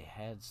 but they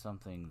had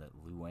something that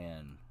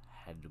Luann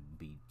had to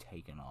be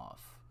taken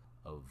off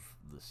of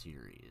the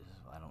series.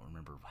 I don't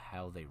remember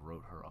how they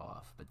wrote her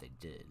off, but they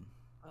did.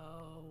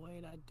 Oh,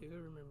 wait, I do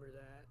remember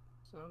that.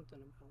 Something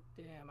about,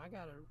 damn, I'm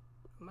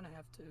gonna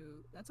have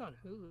to, that's on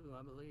Hulu,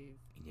 I believe.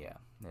 Yeah,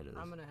 it is.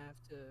 I'm gonna have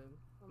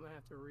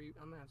to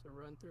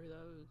run through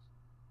those,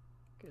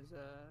 because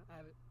I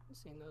haven't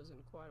seen those in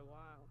quite a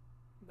while.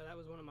 But that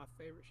was one of my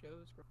favorite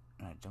shows.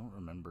 I don't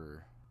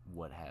remember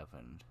what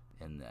happened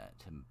in that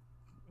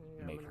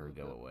to make her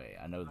go away.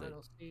 I know that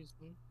final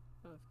season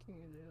of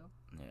King of the Hill.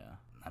 Yeah,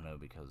 I know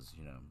because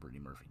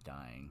Brittany Murphy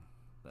dying.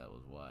 That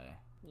was why.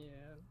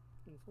 Yeah,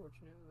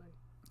 unfortunately.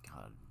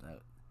 God,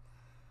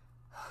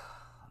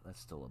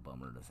 that's still a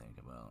bummer to think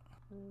about.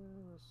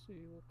 Let's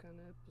see what kind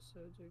of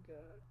episodes we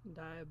got.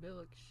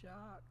 Diabetic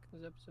Shock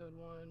was episode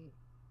 1.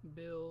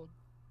 Bill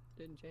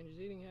didn't change his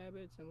eating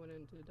habits and went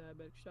into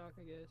diabetic shock,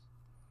 I guess.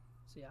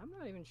 See, I'm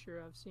not even sure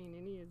I've seen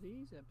any of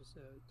these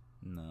episodes.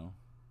 No.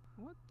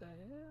 What the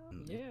hell?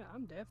 Yeah,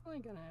 I'm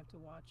definitely gonna have to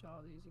watch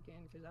all these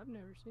again because I've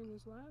never seen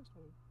this last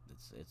one.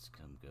 It's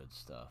some good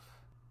stuff.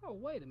 Oh,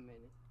 wait a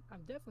minute.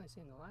 I've definitely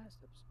seen the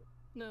last episode.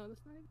 No,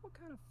 that's not even... What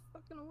kind of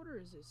fucking order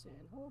is this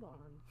in? Hold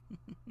on.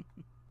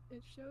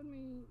 It showed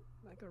me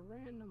like a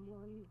random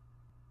one.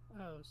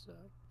 Oh, so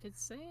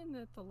it's saying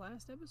that the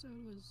last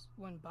episode was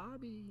when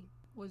Bobby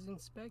was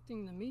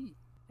inspecting the meat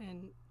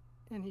and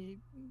he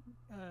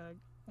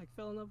like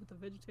fell in love with the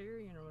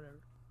vegetarian or whatever.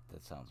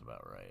 That sounds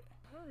about right.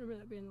 I don't remember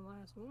that being the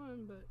last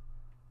one, but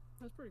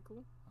that's pretty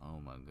cool. Oh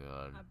my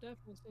god. I've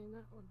definitely seen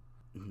that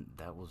one.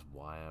 That was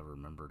why I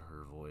remembered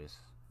her voice.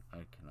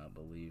 I cannot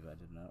believe I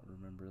did not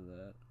remember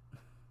that.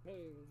 Who,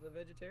 the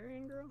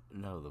vegetarian girl?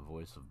 No, the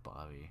voice of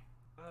Bobby.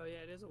 Oh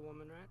yeah, it is a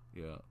woman, right?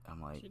 Yeah,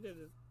 I'm like...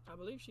 I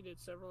believe she did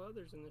several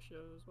others in the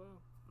show as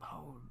well.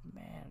 Oh,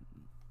 man.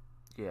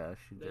 Yeah,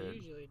 she did. They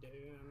usually do.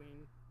 I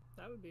mean,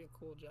 that would be a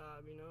cool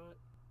job, you know what?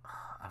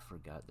 I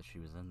forgot that she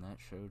was in that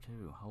show,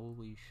 too.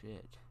 Holy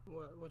shit.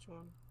 What? Which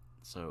one?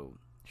 So,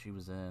 she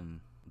was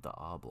in The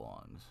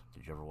Oblongs.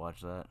 Did you ever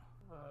watch that?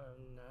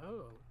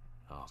 No.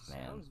 Oh,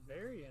 man. Sounds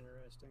very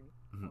interesting.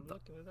 I'm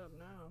looking it up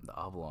now. The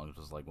Oblongs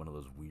was like one of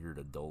those weird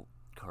adult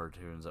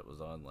cartoons that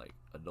was on, like,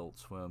 Adult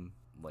Swim,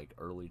 like,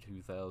 early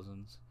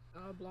 2000s.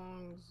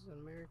 Oblongs,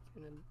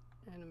 American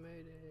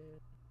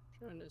animated.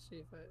 Trying to see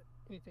if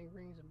anything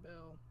rings a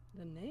bell.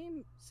 The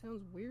name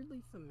sounds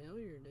weirdly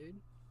familiar,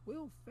 dude.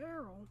 Will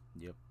Ferrell.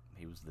 Yep,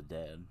 he was the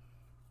dad.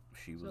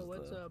 So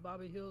what's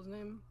Bobby Hill's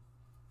name?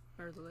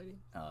 Or the lady?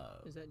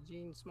 Is that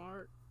Jean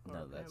Smart? Or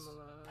no, that's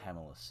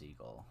Pamela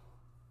Segal.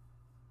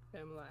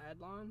 Pamela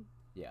Adlon?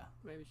 Yeah.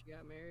 Maybe she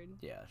got married?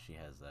 Yeah, she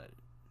has that.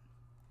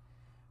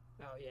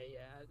 Oh, yeah,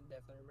 I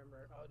definitely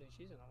remember. Oh, dude,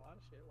 she's in a lot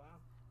of shit, wow.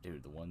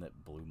 Dude, the one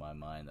that blew my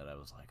mind that I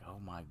was like, oh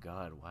my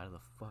god, why the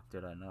fuck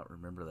did I not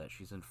remember that?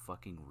 She's in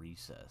fucking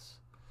Recess.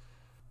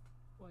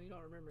 Well, you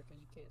don't remember because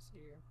you can't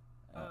see her.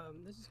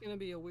 This is going to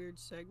be a weird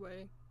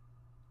segue,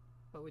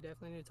 but we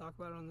definitely need to talk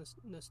about it on this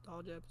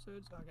nostalgia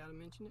episode, so I got to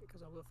mention it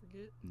because I will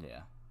forget.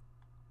 Yeah.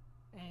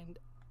 And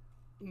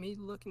me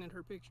looking at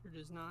her picture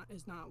is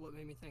not what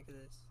made me think of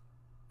this.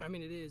 I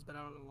mean, it is, but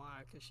I don't know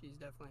why, because she's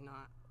definitely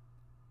not.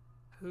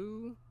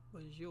 Who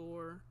was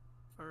your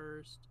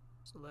first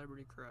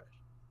celebrity crush?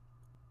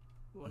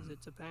 Was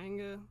it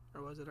Topanga,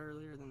 or was it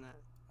earlier than that?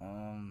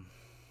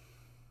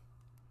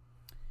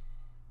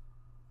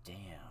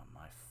 Damn,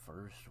 my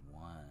first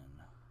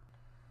one.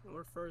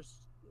 Or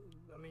first,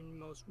 I mean,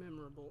 most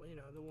memorable,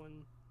 the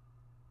one,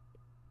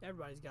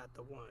 everybody's got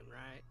the one,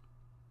 right?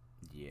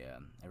 Yeah,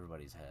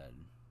 everybody's had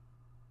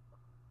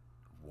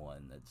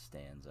one that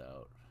stands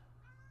out,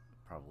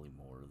 probably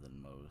more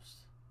than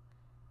most.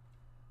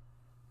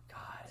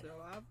 God.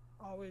 So I've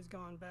always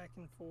gone back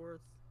and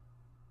forth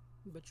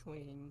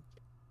between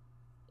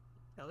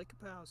Kelly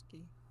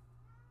Kapowski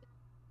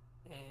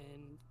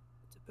and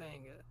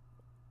Topanga.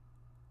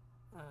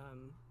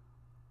 Um,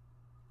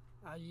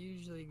 I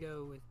usually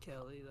go with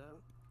Kelly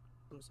though.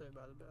 From Saved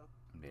by the Bell.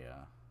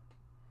 Yeah.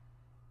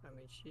 I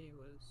mean, she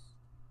was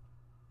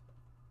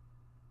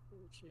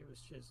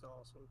just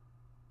awesome.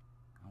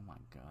 Oh my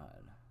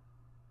God.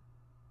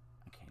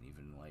 I can't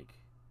even like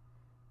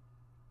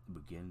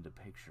begin to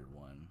picture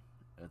one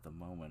at the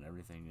moment.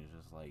 Everything is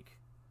just like,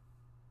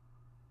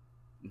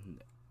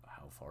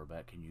 how far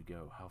back can you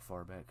go? How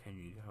far back can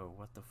you go?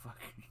 What the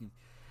fuck?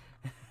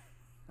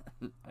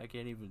 I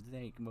can't even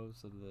think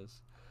most of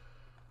this.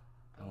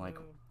 I'm like,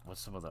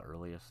 what's some of the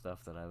earliest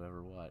stuff that I've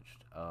ever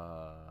watched?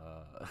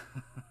 I'm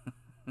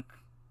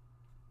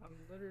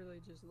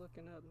literally just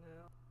looking up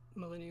now.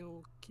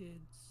 Millennial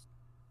kids,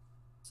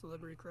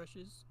 celebrity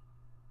crushes.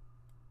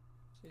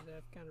 See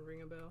that kind of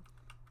ring a bell?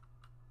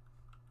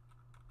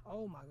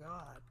 Oh my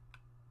God.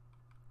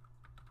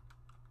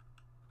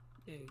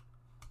 Dude.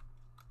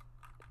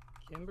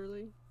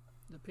 Kimberly,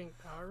 the pink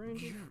Power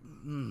Ranger?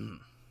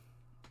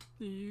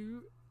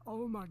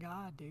 Oh my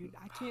God, dude.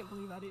 I can't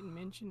believe I didn't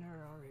mention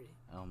her already.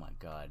 Oh my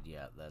God,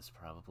 yeah, that's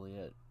probably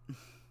it.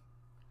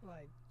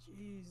 Like,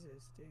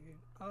 Jesus, dude.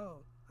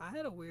 Oh, I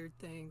had a weird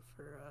thing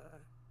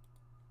for,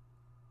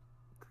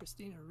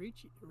 Christina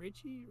Ricci, how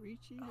you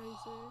say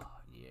it?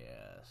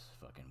 Yes,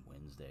 fucking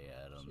Wednesday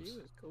Addams. She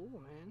was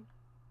cool,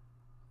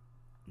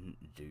 man.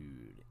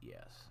 Dude,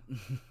 yes.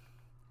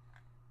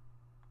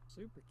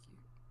 Super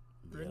cute.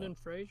 Brendan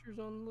Fraser's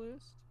on the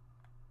list.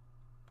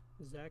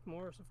 Zach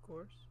Morris, of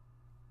course.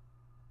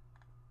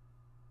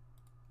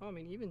 Oh, I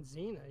mean, even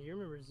Xena. You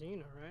remember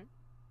Xena, right?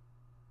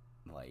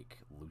 Like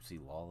Lucy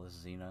Lawless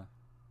Xena?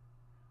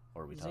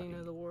 Or are we Xena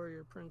talking... the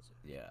Warrior Princess.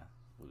 Yeah,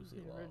 Lucy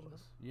the Lawless. Original.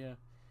 Yeah,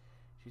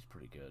 she's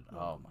pretty good.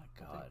 Well, oh my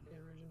God. I think the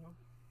original.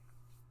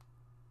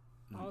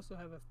 I also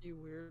have a few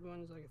weird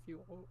ones, like a few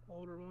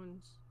older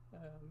ones.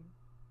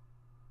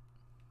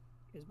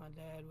 Because my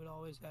dad would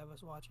always have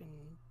us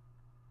watching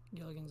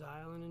Gilligan's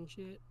Island and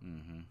shit.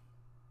 Mm-hmm.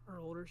 Or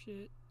older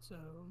shit. So,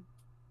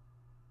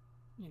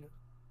 you know,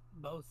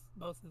 both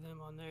of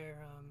them on there.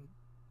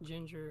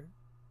 Ginger,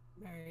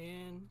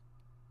 Marianne.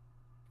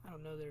 I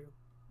don't know their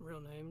real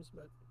names,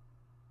 but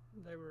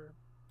they were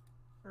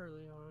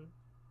early on.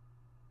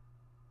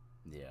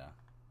 Yeah.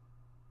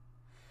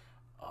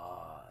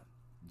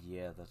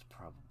 Yeah, that's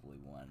probably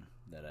one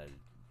that I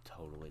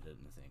totally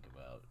didn't think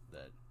about.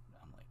 That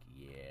I'm like,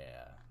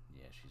 yeah,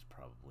 she's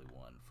probably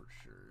one for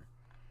sure.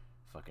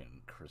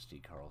 Fucking Christy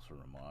Carlson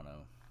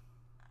Romano.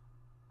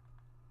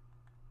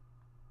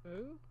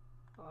 Who?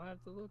 I'll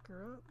have to look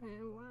her up,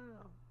 man.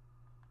 Wow.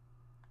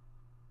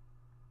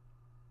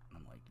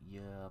 I'm like,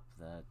 yep,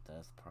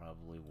 that's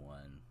probably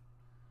one.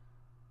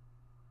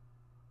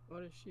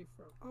 What is she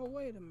from? Oh,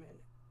 wait a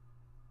minute.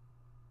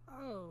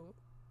 Oh,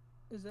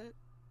 is that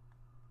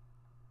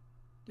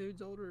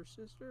dude's older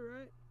sister,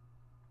 right?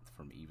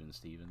 From Even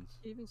Stevens?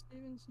 Even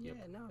Stevens? Yep.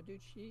 Yeah, no,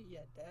 dude,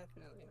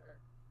 definitely her.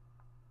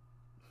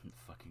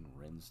 Fucking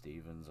Ren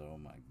Stevens, oh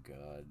my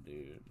God,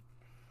 dude.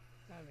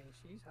 I mean,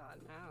 she's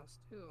hot now,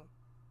 still.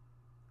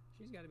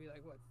 She's got to be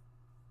like, what,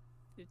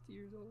 50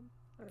 years old?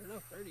 I don't know,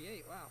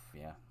 38, wow.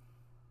 Yeah.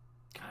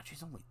 God,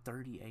 she's only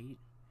 38?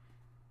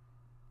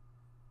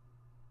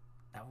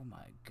 Oh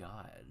my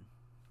God.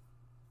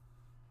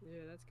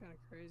 Yeah, that's kind of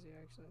crazy,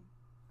 actually.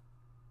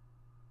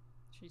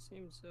 She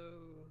seemed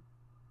so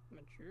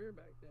mature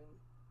back then.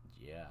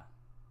 Yeah.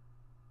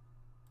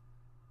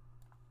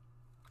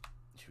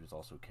 She was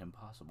also Kim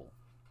Possible.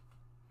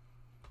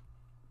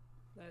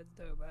 That's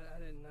dope. I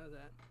didn't know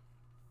that.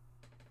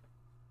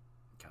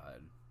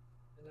 God.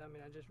 I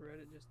mean, I just read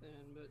it just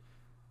then, but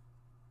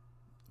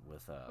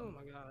with oh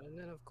my God! And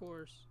then of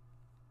course,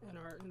 in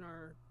our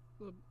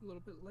little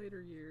bit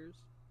later years,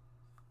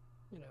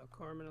 you know,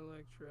 Carmen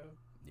Electra.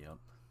 Yep.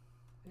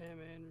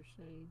 Pam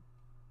Anderson.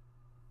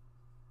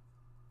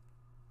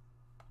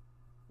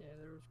 Yeah,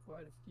 there was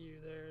quite a few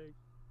there.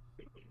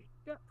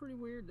 Got pretty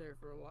weird there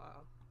for a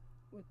while,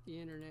 with the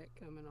internet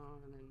coming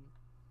on, and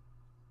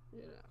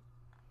you know,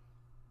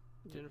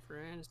 Jennifer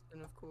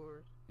Aniston, of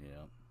course.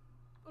 Yeah.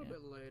 A little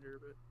bit later,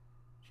 but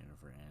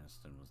Jennifer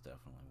Aniston was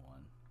definitely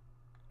one.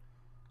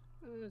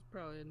 There's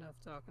probably enough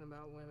talking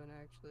about women,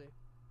 actually.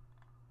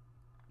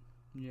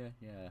 Yeah,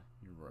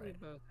 you're right. We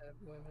both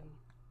have women.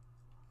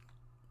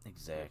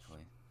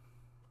 Exactly.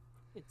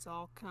 It's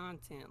all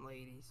content,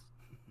 ladies.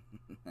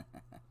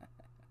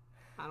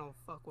 I don't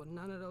fuck with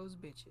none of those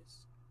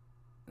bitches.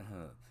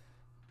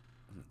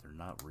 They're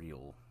not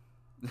real.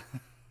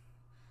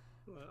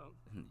 Well,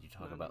 you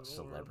talk about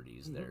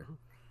celebrities there.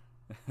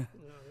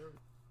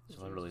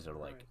 Celebrities are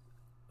like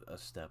a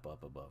step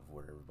up above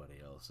where everybody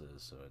else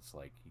is, so it's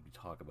like you can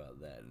talk about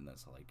that, and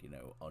that's like, you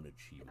know,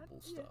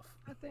 unachievable stuff.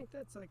 I think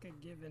that's like a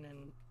given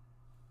in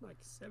like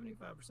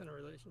 75% of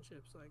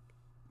relationships. Like,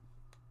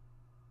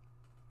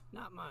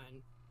 not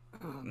mine,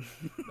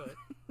 but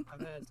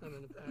I've had some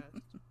in the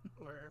past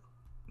where,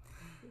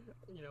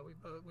 you know,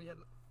 we had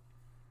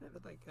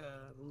have like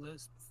a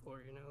list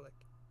before, like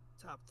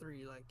top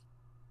three. Like,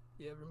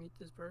 you ever meet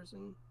this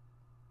person?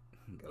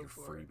 Go Your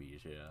for it.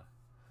 freebies, yeah.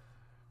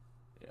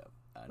 Yeah,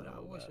 I But I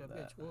know wish a about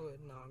that. bitch would.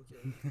 No, I'm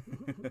kidding.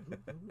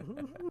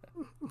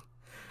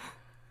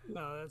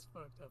 No, that's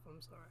fucked up.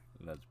 I'm sorry.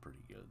 That's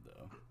pretty good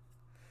though.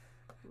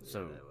 Yeah,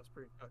 So, that was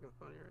pretty fucking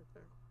funny right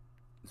there.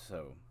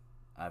 so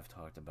I've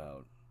talked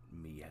about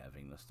me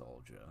having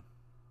nostalgia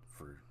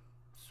for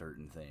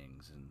certain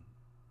things and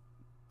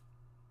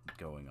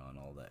going on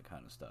all that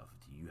kind of stuff.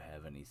 Do you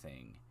have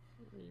anything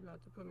Are you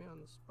about to put me on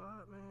the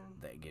spot, man?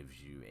 that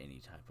gives you any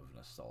type of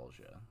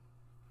nostalgia?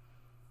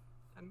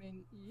 I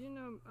mean,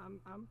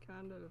 I'm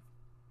kind of.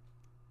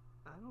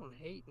 I don't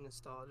hate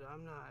nostalgia.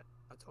 I'm not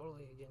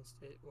totally against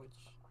it, which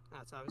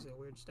that's obviously a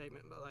weird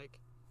statement, but like,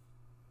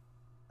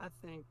 I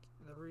think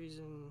the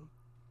reason,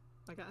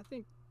 like, I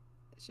think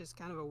it's just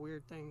kind of a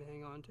weird thing to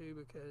hang on to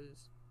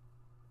because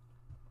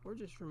we're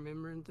just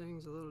remembering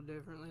things a little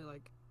differently.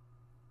 Like,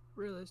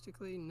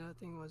 realistically,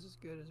 nothing was as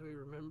good as we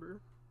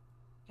remember,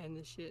 and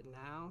the shit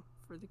now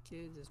for the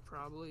kids is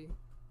probably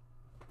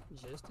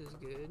just as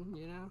good.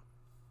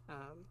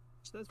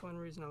 So that's one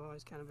reason I've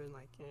always kind of been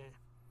like,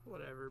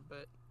 whatever.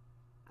 But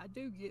I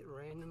do get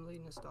randomly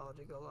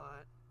nostalgic a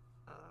lot.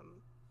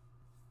 Um,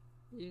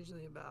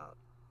 Usually about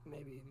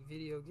maybe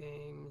video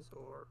games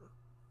or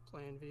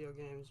playing video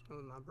games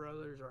with my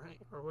brothers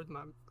or with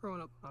my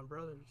growing up with my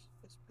brothers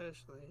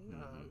especially.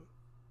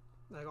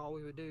 Mm-hmm. Like all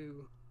we would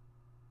do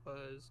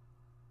was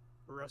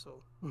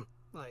wrestle,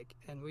 like,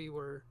 and we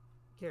were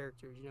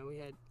characters.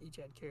 We each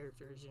had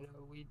characters.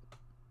 We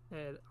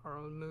had our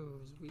own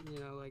moves.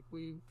 Like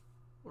we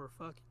were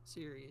fucking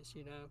serious.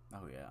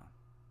 Oh yeah.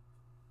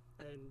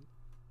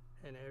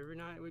 And every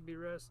night we'd be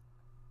wrestling.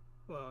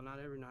 Well, not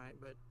every night,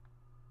 but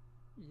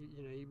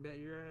you bet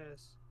your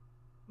ass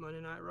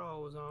Monday Night Raw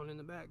was on in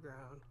the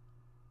background,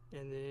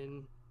 and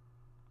then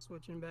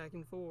switching back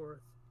and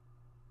forth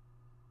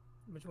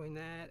between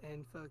that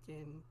and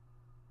fucking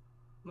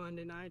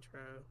Monday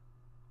Nitro.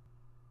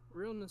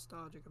 Real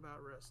nostalgic about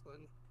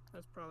wrestling.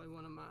 That's probably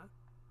one of my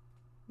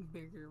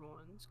bigger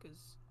ones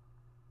because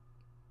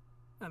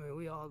I mean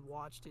we all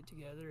watched it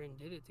together and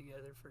did it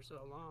together for so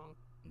long,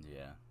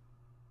 Yeah.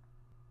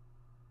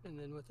 and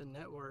then with the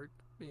network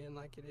being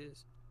like it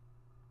is,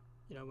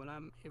 when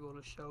I'm able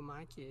to show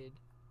my kid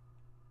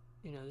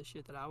the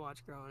shit that I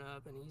watched growing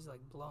up, and he's like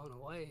blown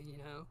away.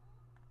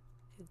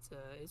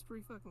 It's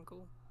pretty fucking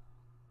cool.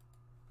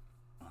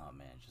 Oh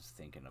man, just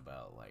thinking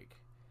about like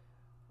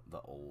the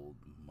old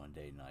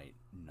Monday Night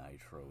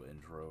Nitro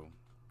intro,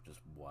 just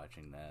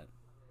watching that,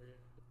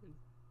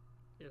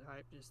 Get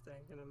hyped just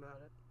thinking about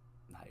it.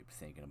 hype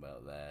thinking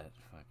about that,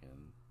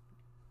 fucking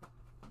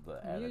the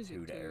Music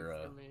Attitude too Era,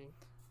 for me.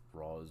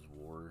 Raw's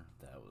War,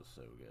 that was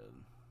so good.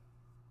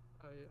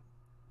 Oh yeah.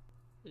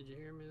 Did you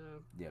hear me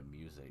though? Yeah,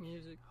 music.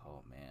 Music.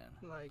 Oh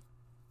man. Like,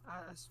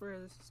 I swear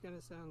this is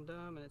gonna sound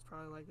dumb, and it's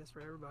probably like this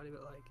for everybody,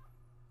 but like,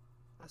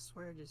 I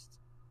swear,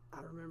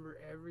 I remember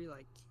every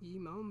like key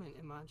moment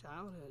in my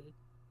childhood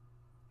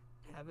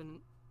having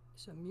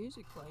some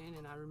music playing,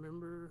 and I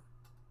remember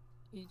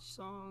each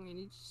song and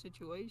each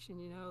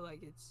situation.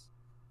 Like it's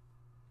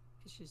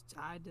just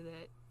tied to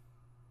that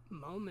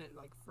moment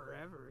like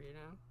forever.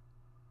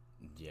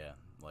 Yeah,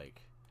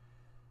 like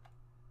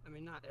I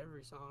mean, not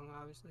every song,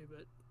 obviously,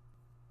 but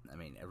I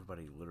mean,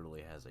 everybody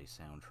literally has a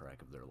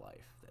soundtrack of their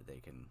life that they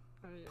can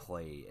yeah.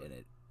 play, and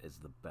it is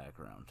the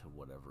background to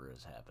whatever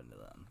has happened to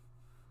them.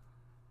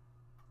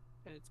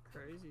 And it's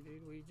crazy,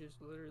 dude. We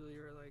just literally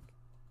are like,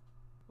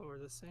 we're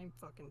the same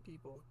fucking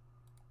people,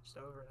 just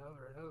over and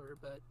over and over,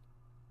 but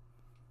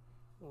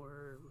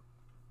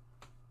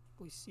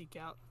we seek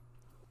out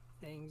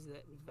things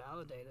that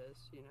validate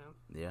us.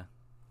 Yeah.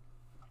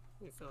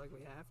 We feel like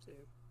we have to.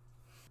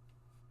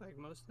 Like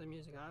most of the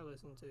music I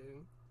listen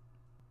to,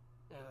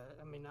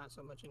 I mean, not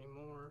so much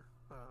anymore,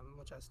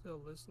 which I still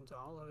listen to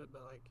all of it,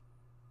 but like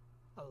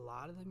a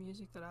lot of the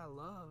music that I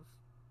love,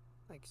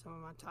 like some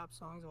of my top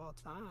songs of all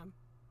time,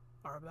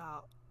 are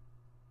about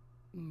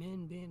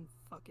men being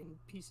fucking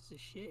pieces of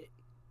shit,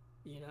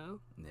 Yeah.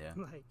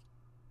 Like,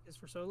 because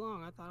for so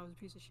long I thought I was a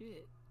piece of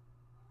shit.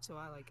 So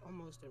I like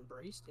almost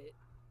embraced it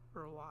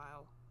for a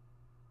while.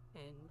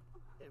 And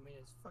I mean,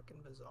 it's fucking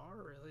bizarre,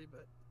 really,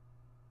 but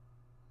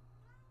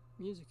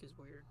music is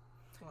weird.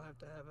 We'll have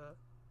to have a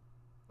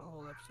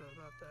whole episode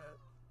about that.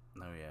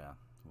 Oh yeah,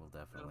 we'll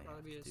That'll definitely have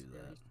probably be a to do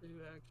that. series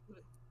too,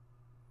 actually.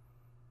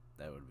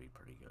 That would be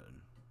pretty good.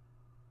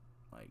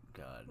 Like,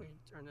 God. We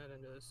could turn that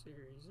into a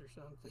series or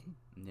something.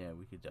 Yeah,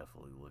 we could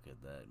definitely look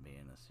at that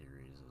being a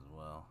series as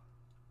well.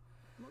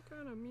 What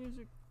kind of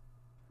music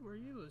were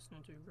you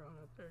listening to growing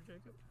up there,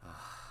 Jacob?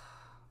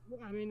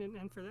 Well, I mean,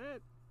 and for that,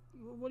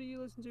 what do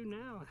you listen to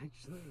now,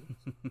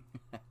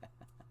 actually?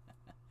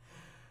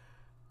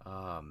 Oh,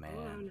 I don't man.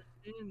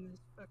 understand this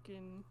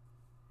fucking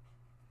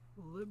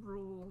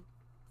liberal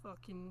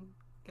fucking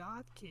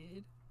goth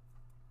kid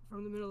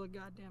from the middle of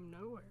goddamn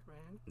nowhere,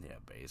 man. Yeah,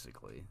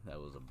 basically. That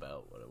was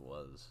about what it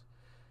was.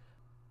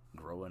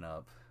 Growing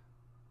up,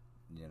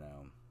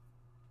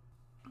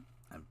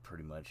 I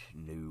pretty much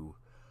knew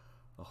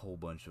a whole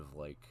bunch of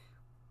like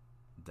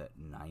that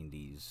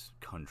 90s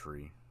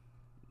country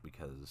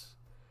because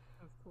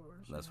Of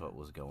course. that's yeah. what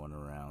was going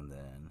around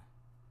then.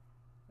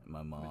 My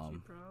But you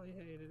mom, probably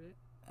hated it.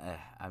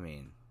 I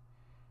mean,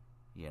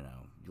 you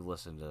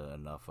listen to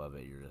enough of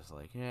it, you're just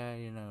like, yeah,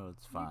 it's You can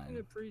fine.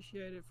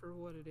 appreciate it for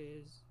what it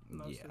is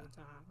most of Yeah. the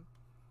time.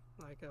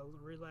 Like a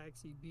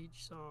relaxy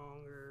beach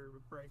song or a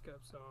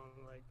breakup song.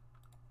 Like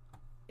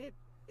it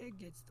it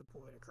gets the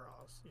point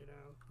across.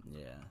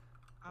 Yeah.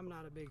 I'm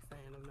not a big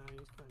fan of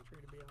 90s country,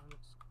 to be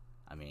honest.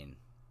 I mean,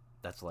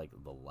 that's like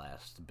the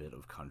last bit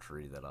of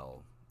country that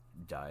I'll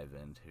dive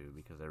into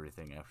because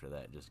everything after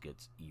that just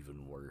gets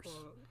even worse.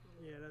 Well,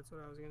 yeah, that's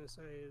what I was gonna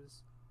say.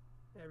 Is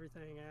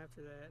everything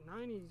after that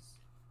 90s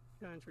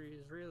country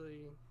is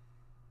really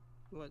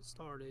what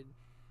started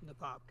the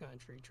pop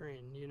country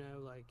trend.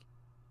 Like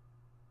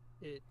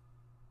it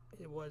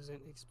it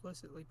wasn't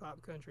explicitly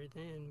pop country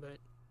then, but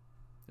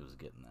It was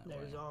getting that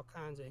there's way. all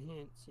kinds of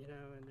hints, and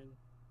then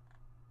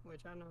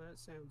which I know that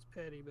sounds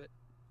petty, but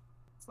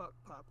fuck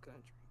pop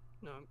country.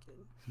 No, I'm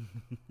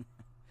kidding.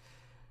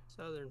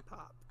 Southern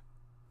pop.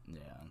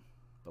 Yeah.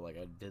 But like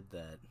I did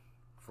that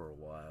for a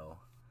while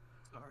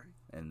Sorry.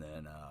 and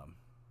then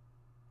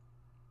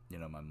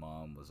my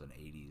mom was an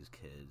 80s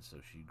kid, so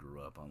she grew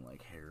up on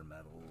like hair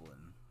metal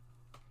and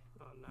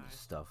Oh, nice.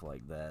 stuff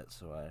like that.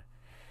 So I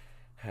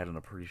had an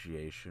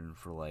appreciation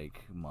for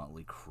like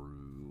Motley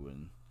Crue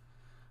and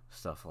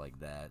stuff like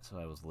that. So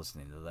I was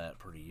listening to that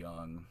pretty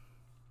young.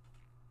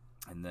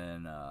 And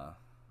then, a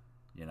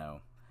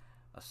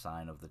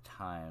sign of the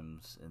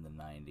times in the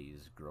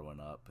 90s growing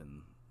up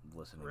and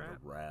listening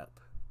Rap. to rap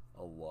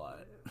a lot.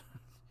 Yeah.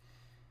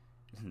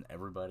 And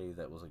everybody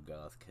that was a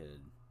goth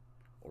kid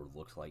or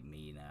looks like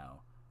me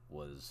now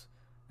was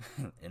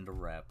into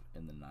rap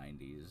in the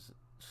 90s,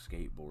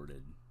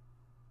 skateboarded,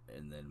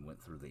 and then went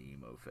through the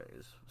emo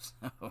phase.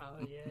 So, Oh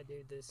yeah,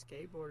 dude. The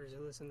skateboarders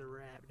that listen to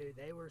rap, dude,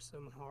 they were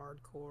some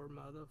hardcore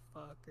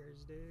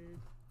motherfuckers, dude.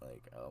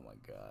 like, oh my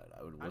god,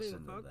 I would I listen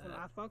didn't to fuck with them. that.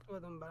 I fucked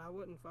with them, but I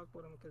wouldn't fuck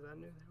with them because I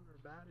knew they were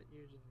about it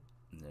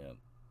usually. Yeah.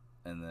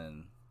 And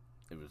then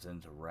it was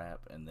into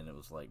rap, and then it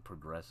was like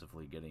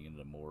progressively getting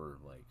into more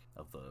like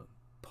of the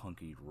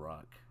punky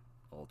rock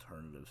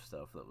alternative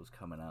stuff that was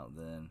coming out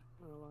then.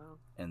 Oh wow.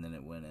 And then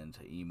it went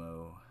into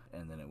emo,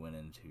 and then it went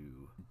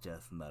into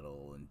death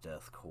metal and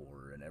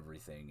deathcore and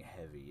everything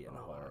heavy and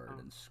Oh, hard wow.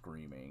 and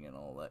screaming and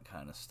all that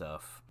kind of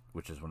stuff,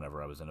 which is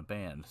whenever I was in a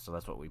band, so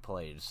that's what we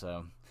played.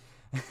 So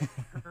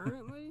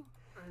Currently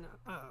or no?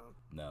 Oh,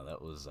 no,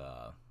 that was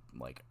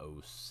like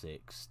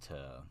 '06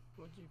 to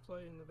what'd you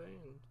play in the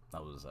band?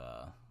 that was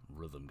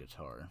rhythm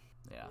guitar.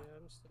 Yeah.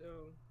 I'm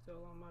still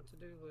on my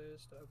to-do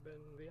list. I've been,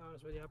 to be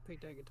honest with you, I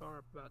picked that guitar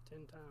up about 10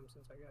 times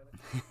since I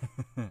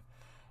got it.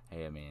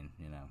 Hey, I mean,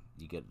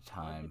 you get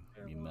time,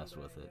 there you one mess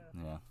day, with it.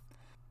 yeah. Yeah.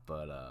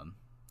 But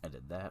I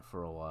did that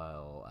for a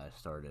while. I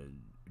started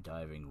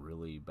diving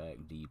really back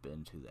deep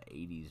into the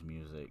 80s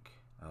music.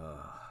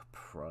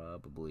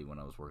 Probably when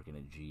I was working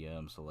at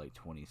GM, so like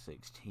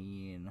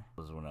 2016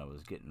 was when I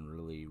was getting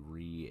really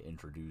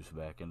reintroduced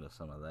back into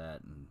some of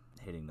that and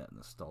hitting that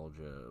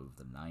nostalgia of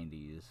the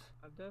 90s.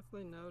 I've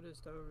definitely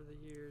noticed over the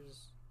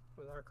years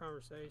with our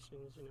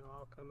conversations,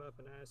 I'll come up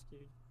and ask you,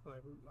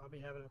 like, I'll be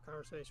having a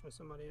conversation with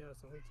somebody else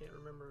and we can't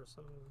remember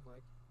something,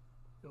 like,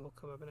 and we'll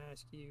come up and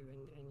ask you,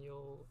 and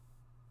you'll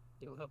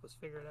help us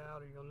figure it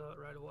out, or you'll know it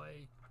right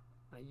away.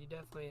 You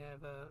definitely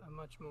have a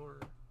much more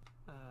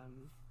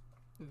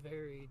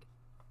varied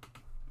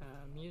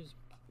music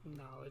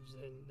knowledge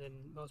than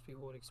most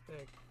people would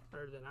expect,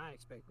 or than I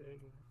expected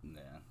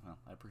anyway. Yeah, well,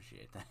 I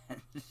appreciate that.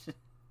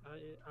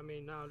 I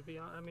mean, no, to be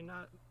honest, I mean,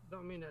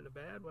 don't mean that in a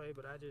bad way,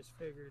 but I just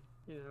figured,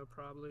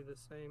 probably the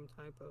same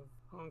type of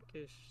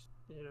punkish,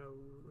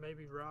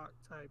 maybe rock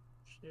type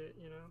shit.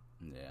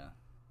 Yeah.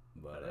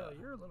 But But, hell,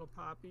 you're a little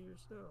poppy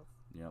yourself.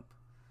 yep.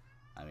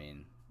 I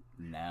mean,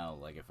 now,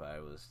 like, if I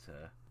was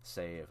to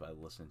say if I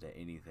listened to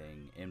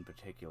anything in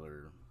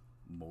particular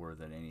more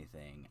than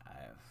anything,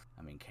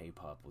 I mean,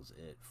 K-pop was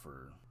it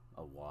for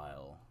a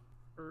while.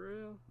 For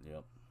real?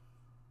 Yep.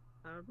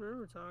 I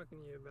remember talking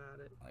to you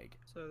about it. Like,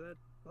 So that,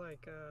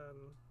 like,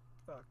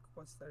 fuck,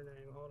 what's their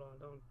name? Hold on,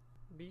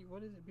 don't.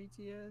 What is it,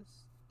 BTS?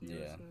 Do you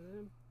Yeah. listen to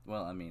them?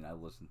 well, I mean, I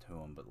listened to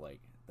them, but, like,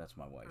 that's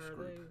my wife's Are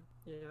group.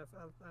 they? Yeah,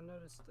 I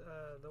noticed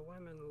the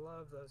women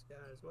love those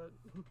guys. What?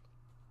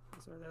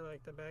 So are they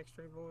like the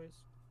Backstreet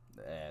Boys?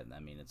 And, I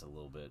mean,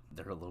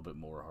 they're a little bit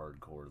more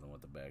hardcore than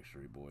what the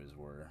Backstreet Boys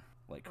were.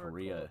 Like,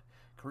 Hardcore.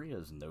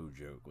 Korea's no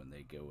joke when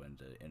they go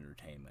into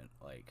entertainment.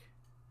 Like,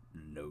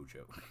 no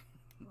joke.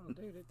 Oh,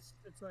 dude,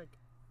 it's like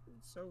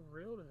it's so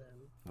real to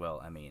them. Well,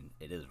 I mean,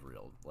 it is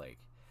real. Like,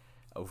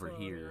 over Well, I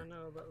mean, here, I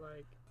know, but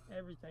like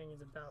everything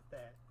is about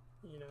that.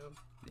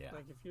 yeah.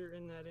 Like if you're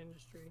in that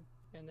industry,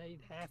 and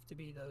they'd have to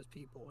be those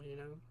people.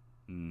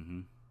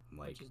 Mm-hmm.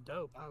 Like, Which is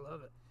dope. I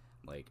love it.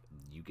 like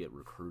you get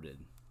recruited,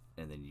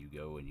 and then you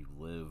go and you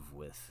live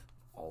with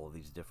all of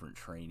these different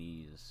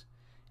trainees,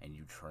 and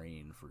you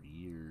train for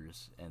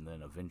years, and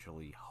then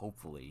eventually,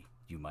 hopefully,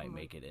 you might Mhm.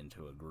 make it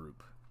into a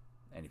group.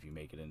 And if you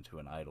make it into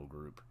an idol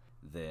group,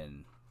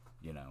 then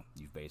you know,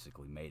 you've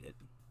basically made it.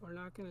 We're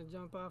not gonna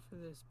jump off of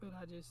this, but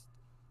I just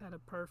had a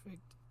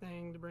perfect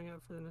thing to bring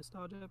up for the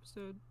nostalgia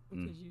episode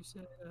because you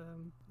said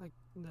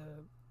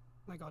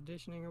like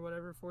auditioning or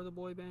whatever for the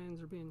boy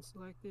bands or being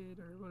selected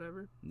or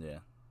whatever. Yeah.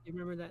 You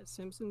remember that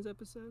Simpsons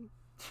episode?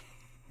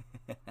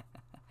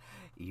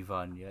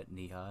 Ivan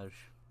Nihaj.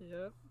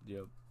 Yep.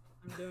 Yep.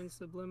 I'm doing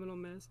subliminal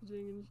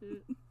messaging and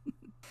shit.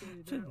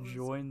 Dude, To that was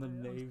join the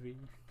wild. Navy.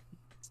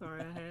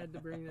 Sorry, I had to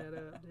bring that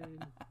up,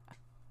 dude.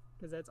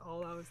 Because that's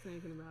all I was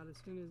thinking about as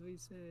soon as we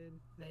said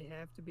they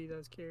have to be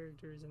those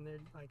characters and they're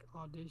like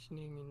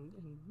auditioning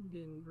and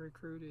getting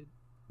recruited.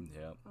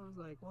 Yep. I was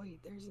like, wait,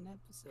 there's an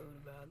episode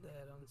about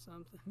that on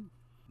something.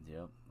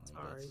 Yep.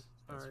 Sorry.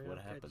 That's Sorry, what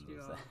I'll cut happens you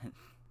with off. that.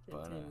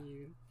 But,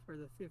 Continue for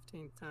the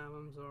 15th time.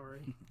 I'm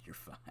sorry. You're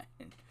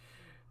fine.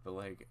 But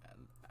like,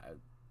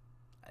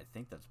 I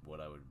think that's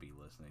what I would be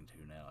listening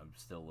to now. I'm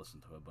still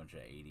listening to a bunch of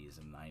 80s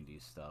and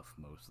 90s stuff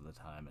most of the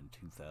time and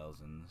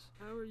 2000s.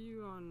 How are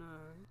you on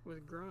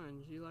with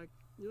grunge? You like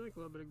a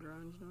little bit of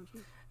grunge, don't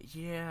you?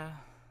 Yeah,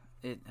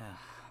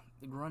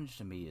 grunge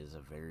to me is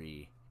a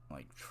very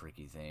like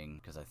tricky thing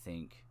because I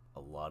think a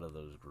lot of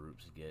those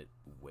groups get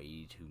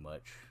way too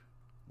much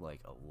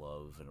like a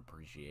love and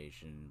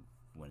appreciation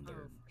when they're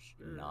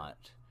for sure.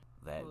 not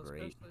that Well,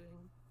 great. especially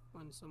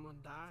when someone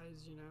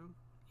dies, you know.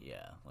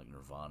 Yeah, like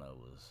Nirvana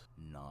was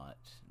not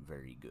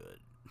very good.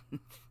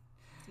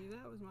 See,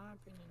 that was my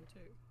opinion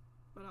too.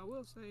 But I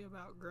will say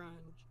about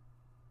grunge,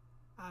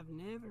 I've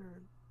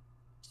never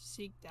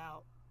seeked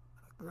out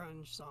a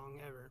grunge song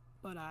ever.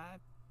 But I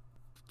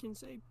can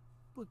say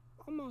with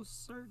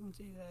almost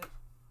certainty that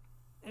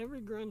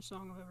every grunge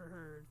song I've ever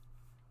heard,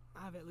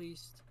 I've at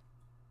least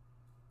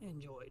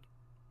enjoyed.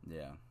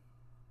 Yeah.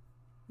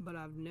 But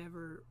I've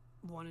never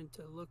wanted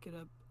to look it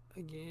up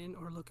again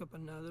or look up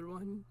another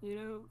one, you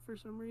know, for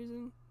some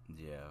reason.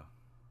 Yeah.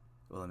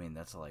 Well, I mean,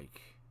 that's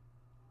like,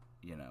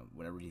 you know,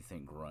 whenever you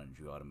think grunge,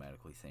 you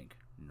automatically think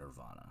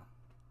Nirvana.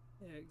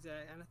 Yeah,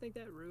 exactly. And I think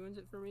that ruins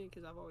it for me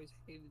because I've always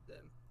hated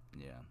them.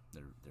 Yeah,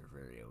 they're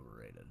very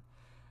overrated.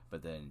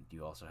 But then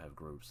you also have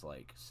groups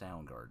like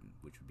Soundgarden,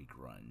 which would be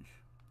grunge.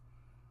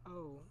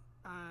 Oh,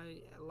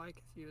 I like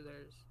a few of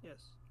theirs, yes.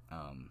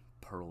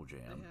 Pearl Jam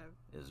They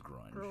have is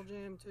grunge. Pearl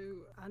Jam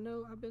too. I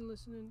know I've been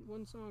listening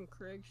one song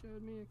Craig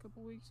showed me a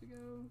couple weeks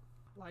ago,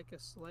 Like a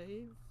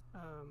Slave.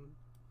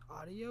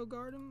 Audio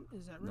Garden,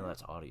 is that right? No,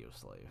 that's Audio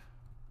Slave.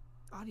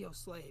 Audio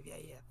Slave,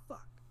 yeah,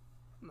 fuck.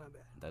 My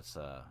bad. That's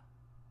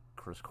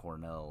Chris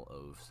Cornell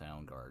of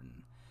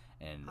Soundgarden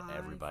and I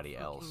everybody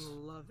else.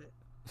 love it.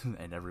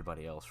 And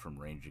everybody else from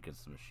Rage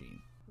Against the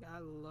Machine. I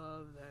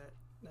love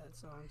that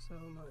song so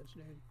much,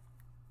 dude.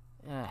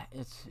 Yeah,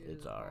 it's It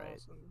is alright.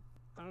 awesome.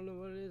 I don't know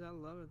what it is. I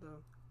love it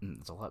though.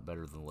 It's a lot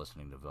better than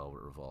listening to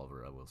Velvet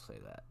Revolver, I will say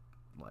that.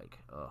 Like,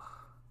 ugh.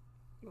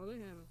 Well, they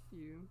have a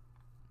few.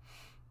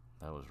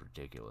 That was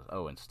ridiculous.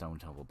 Oh, and Stone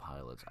Temple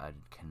Pilots. I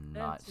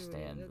cannot That's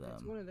stand them.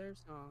 That's one of their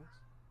songs.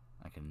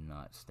 I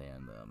cannot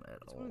stand them at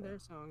It's all. one of their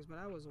songs, but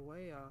I was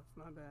way off.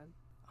 My bad.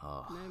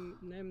 Oh,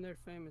 Name their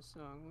famous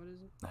song. What is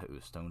it? it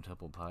was Stone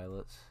Temple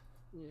Pilots.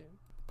 Yeah.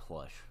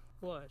 Plush.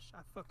 Plush. I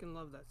fucking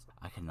love that song.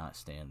 I cannot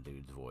stand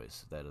dude's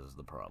voice. That is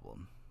the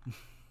problem.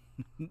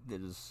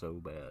 It is so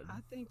bad. I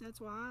think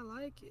that's why I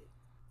like it.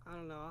 I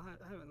don't know. I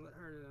haven't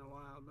heard it in a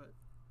while, but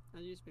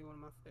that used to be one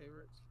of my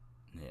favorites.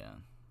 Yeah.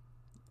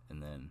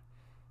 And then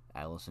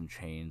Alice in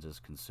Chains is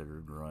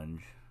considered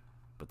grunge,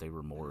 but they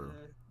were more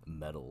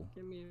metal.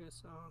 Give me a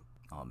song.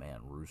 Oh man,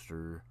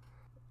 Rooster,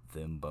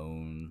 Them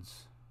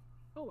Bones,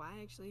 Oh,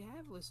 I actually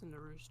have listened to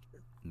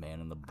Rooster.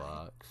 Man in the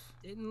Box.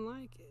 Didn't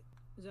like it.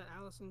 Is that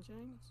Alice in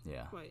Chains?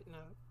 Yeah. Wait, no.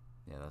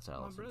 Yeah, that's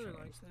Alice My in brother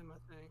Chains. likes them,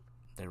 I think.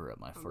 They were at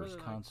my My first brother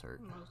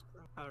concert. likes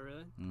Oh,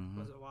 really? Mm-hmm.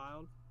 Was it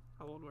wild?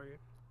 How old were you?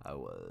 I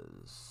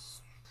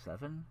was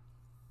 7,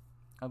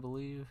 I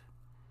believe.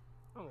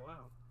 Oh,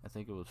 wow. I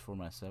think it was for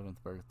my 7th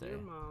birthday.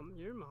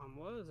 Your mom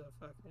was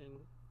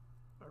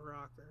a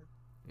rocker.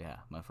 Yeah,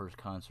 my first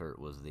concert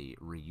was the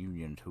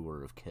reunion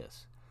tour of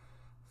Kiss.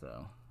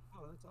 So,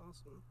 Oh, that's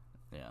awesome.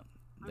 yeah.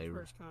 My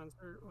first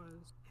concert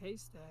was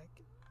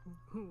Haystack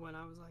when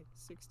I was like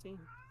 16.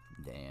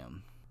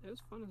 Damn. It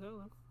was fun as hell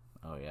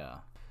though. Oh, yeah.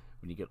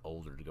 When you get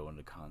older to go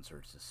into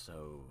concerts is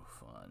so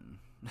fun.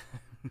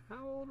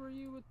 How old were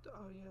you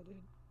oh yeah, dude.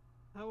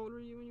 How old were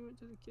you when you went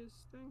to the Kiss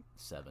thing?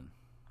 7.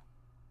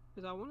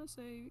 Because I want to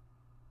say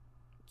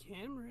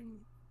Cameron,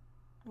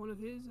 one of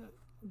his,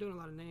 I'm doing a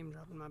lot of name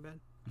dropping, my bad.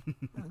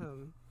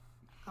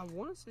 I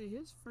want to say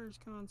his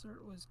first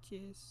concert was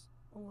Kiss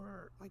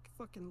or like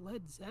fucking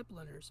Led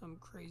Zeppelin or some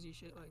crazy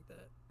shit like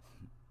that.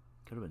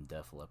 Could have been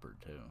Def Leppard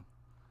too.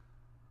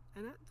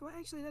 And well,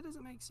 actually, that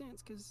doesn't make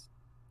sense because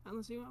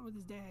unless he went with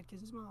his dad,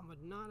 because his mom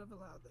would not have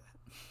allowed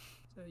that.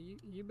 So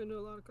you've been to a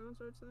lot of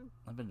concerts then?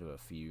 I've been to a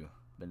few.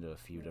 Been to a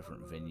few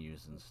different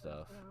venues and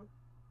stuff.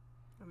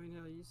 I mean,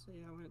 you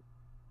see, I went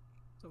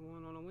to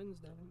one on a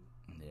Wednesday.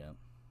 Yeah.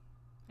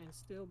 And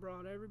still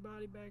brought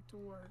everybody back to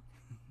work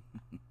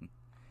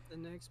the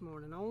next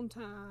morning on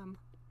time.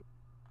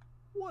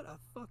 What a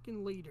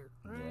fucking leader,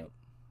 right? Yep.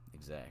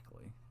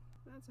 Exactly.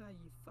 That's how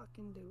you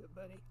fucking do it,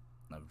 buddy.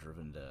 I've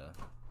driven to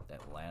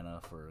Atlanta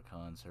for a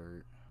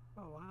concert.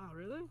 Oh wow,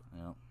 really?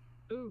 Yep.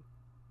 Ooh.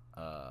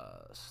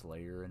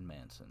 Slayer and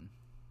Manson.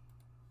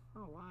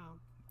 Oh wow.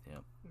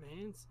 Yep.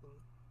 Manson.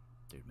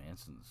 Dude,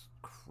 Manson's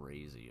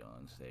crazy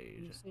on stage.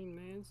 You seen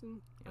Manson?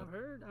 Yep.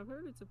 I've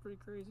heard it's a pretty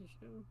crazy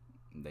show.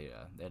 They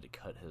had to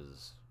cut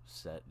his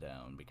set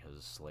down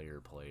because Slayer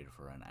played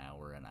for an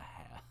hour and a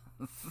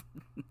half.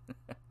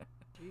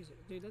 Jesus,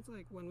 dude, that's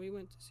like when we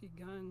went to see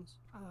Guns.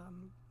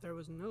 There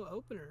was no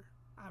opener.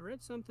 I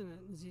read something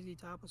that ZZ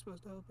Top was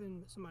supposed to open,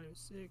 but somebody was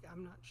sick.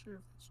 I'm not sure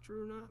if that's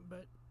true or not,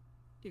 but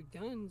dude,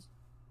 Guns,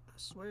 I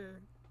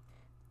swear,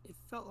 it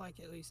felt like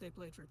at least they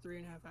played for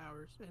 3.5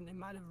 hours, and they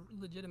might have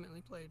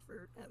legitimately played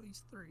for at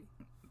least 3.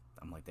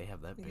 I'm like, they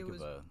have that big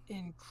of a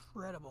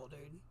incredible,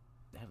 dude.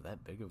 They have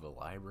that big of a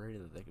library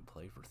that they could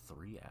play for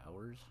 3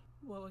 hours.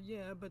 Well,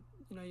 yeah, but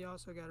you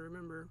also got to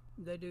remember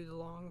they do the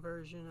long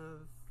version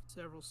of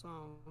several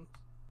songs.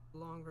 The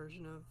long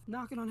version of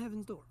 "Knocking on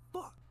Heaven's Door."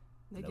 Fuck.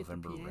 They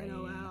November get the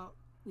piano Rain. out.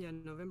 Yeah,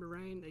 November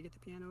Rain. They get the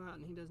piano out,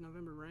 and he does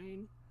November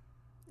Rain.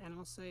 And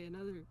I'll say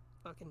another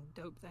fucking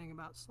dope thing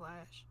about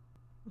Slash.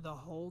 The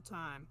whole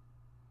time,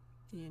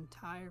 the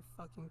entire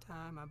fucking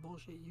time, I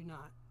bullshit you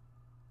not,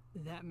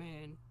 that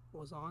man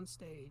was on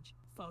stage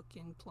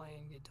fucking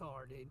playing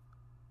guitar, dude.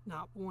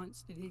 Not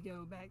once did he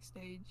go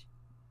backstage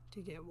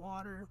to get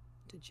water,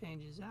 to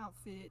change his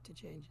outfit, to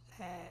change his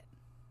hat.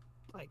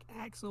 Like,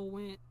 Axl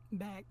went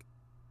back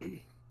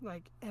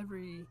like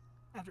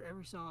after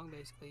every song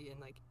basically, and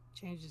like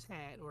changed his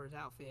hat or his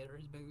outfit or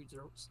his boots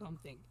or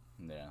something.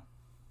 Yeah.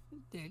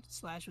 Dude,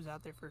 Slash was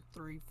out there for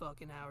 3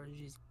 fucking hours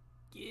just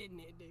getting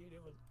it, dude.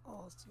 It was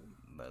awesome.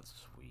 That's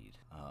sweet.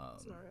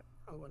 Sorry,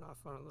 I went off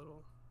on a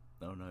little.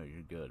 No,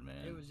 you're good,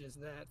 man. It was just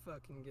that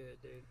fucking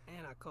good, dude.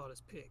 And I caught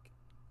his pick.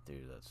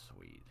 Dude, that's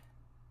sweet.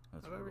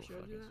 That's Have I ever real showed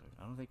you fucking that? sweet.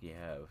 I don't think you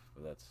have,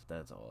 but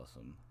that's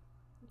awesome.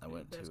 I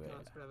went to best a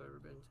concert I've ever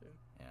been to.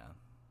 yeah.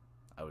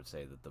 I would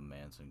say that the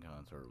Manson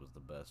concert was the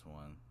best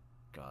one.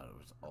 God, it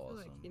was I feel awesome.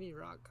 like any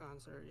rock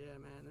concert, yeah,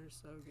 man, they're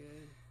so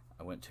good.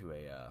 I went to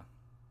a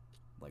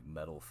like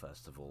metal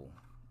festival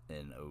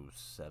in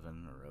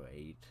 07 or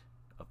 08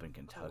 up in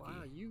Kentucky. Oh,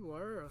 wow, you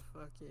were a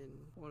fucking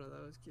one of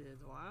those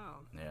kids.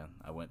 Wow. Yeah,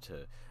 I went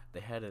to. They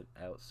had it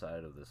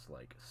outside of this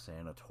like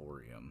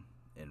sanatorium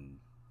in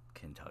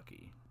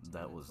Kentucky.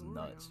 That was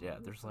nuts. Yeah,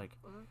 there's like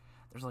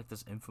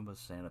this infamous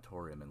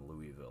sanatorium in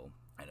Louisville,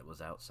 and it was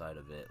outside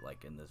of it,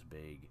 like in this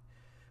big,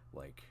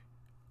 like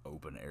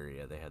open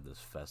area. They had this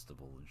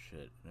festival and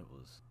shit, and it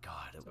was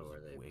So were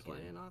they wicked.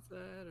 playing off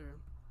that, or?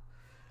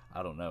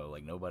 I don't know.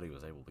 Like nobody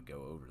was able to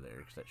go over there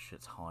because that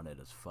shit's haunted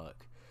as fuck.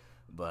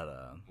 But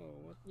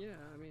Yeah,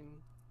 I mean,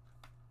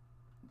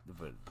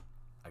 but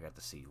I got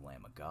to see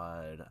Lamb of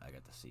God. I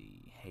got to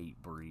see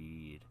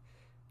Hatebreed,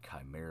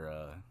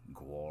 Chimera,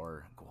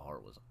 Gwar.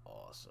 Gwar was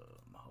awesome.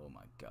 Oh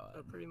my god.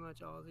 so pretty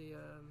much all the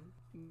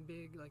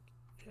big, like,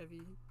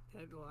 heavy.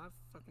 Well, I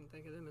fucking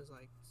think of them as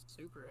like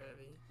super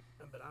heavy,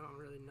 but I don't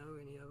really know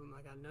any of them.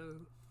 Like,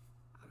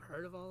 I've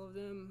heard of all of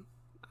them.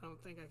 I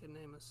don't think I could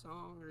name a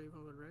song or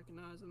even would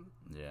recognize them.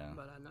 Yeah.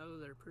 But I know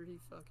they're pretty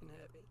fucking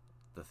heavy.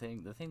 The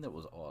thing that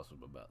was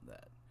awesome about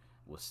that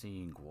was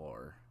seeing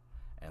Gwar,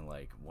 and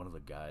like one of the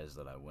guys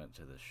that I went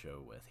to this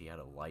show with, he had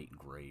a light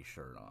gray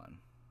shirt on,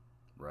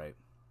 right?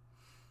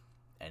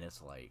 And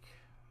it's like,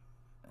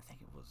 I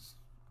think it was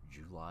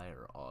July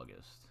or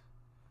August,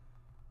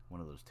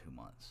 one of those 2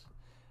 months,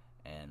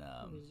 and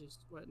He's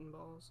just sweating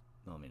balls.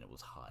 I mean, it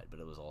was hot, but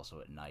it was also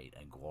at night,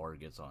 and Gwar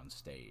gets on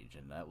stage,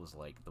 and that was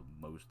like the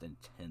most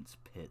intense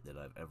pit that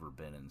I've ever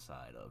been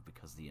inside of,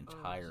 because the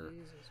entire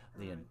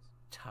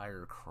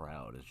entire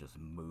crowd is just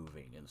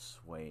moving and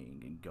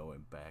swaying and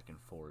going back and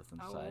forth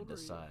and How side old to are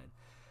you?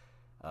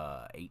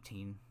 side.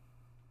 18.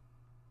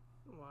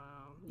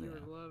 Wow, you Yeah. were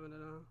loving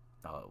it, huh?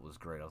 Oh, it was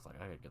great. I was like,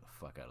 I gotta get the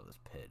fuck out of this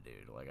pit,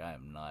 dude. Like, I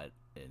am not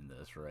in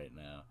this right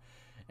now.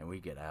 And we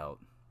get out,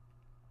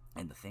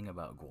 and the thing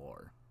about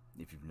Gwar,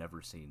 if you've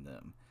never seen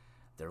them,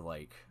 they're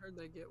like, I heard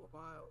they get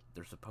wild.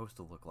 they're supposed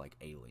to look like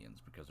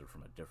aliens because they're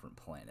from a different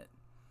planet,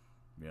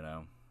 you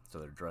know? So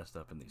they're dressed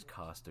up in these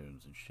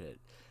costumes and shit.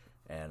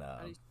 And How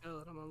do you spell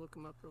it? I'm gonna look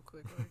them up real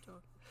quick while you're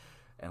talking.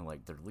 and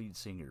like their lead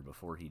singer,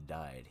 before he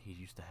died, he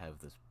used to have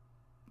this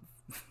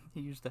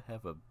he used to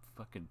have a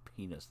fucking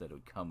penis that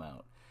would come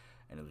out,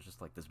 and it was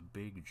just like this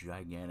big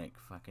gigantic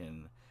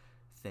fucking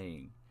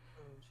thing.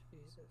 Oh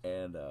Jesus!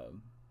 And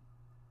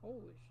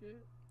Holy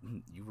shit!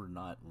 you were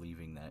not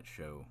leaving that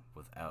show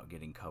without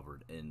getting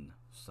covered in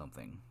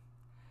something.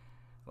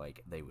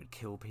 Like, they would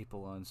kill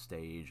people on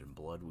stage, and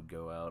blood would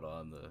go out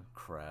on the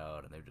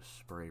crowd, and they would just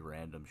spray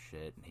random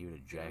shit, and he would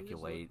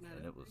ejaculate,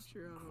 and it was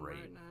picture of 'em great.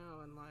 right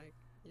now, and like,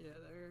 yeah,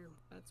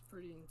 that's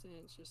pretty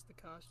intense. Just the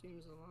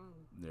costumes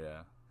alone.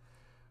 Yeah.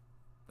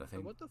 The So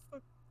thing, what the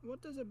fuck?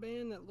 What does a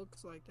band that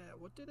looks like that?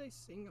 What do they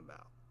sing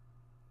about?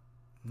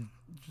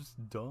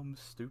 just dumb,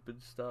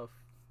 stupid stuff.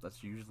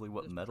 That's usually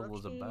what metal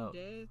is Destruction, about.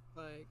 Death,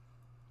 like,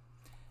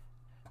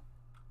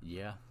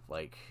 Yeah,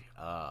 like,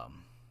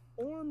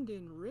 formed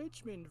in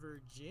Richmond,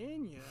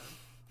 Virginia.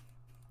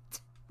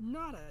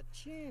 Not a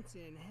chance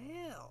in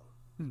hell.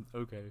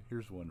 Okay,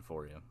 here's one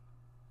for you.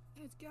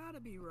 It's gotta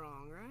be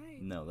wrong,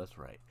 right? No, that's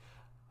right.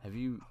 Have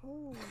you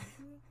Holy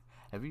shit.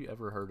 have you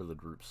ever heard of the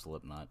group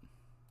Slipknot?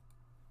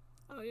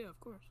 Oh yeah, of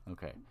course.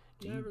 Okay.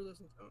 Never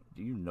listened to them.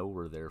 Do you know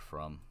where they're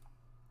from?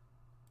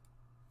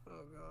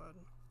 Oh god.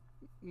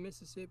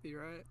 Mississippi,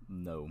 right?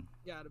 No.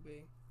 Gotta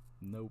be.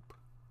 Nope.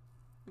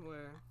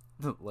 Where?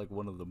 Like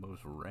one of the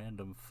most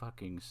random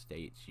fucking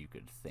states you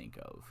could think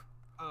of.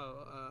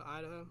 Oh,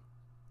 Idaho?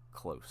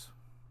 Close.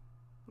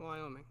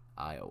 Wyoming.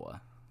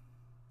 Iowa.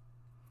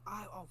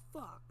 Oh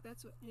fuck.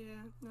 That's what.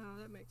 Yeah. No,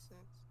 that makes sense.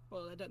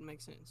 Well, that doesn't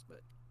make sense,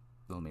 but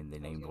I mean, they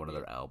named one of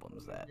their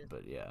albums that,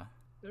 but yeah.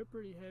 they're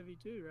pretty heavy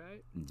too,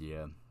 right?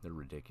 Yeah, they're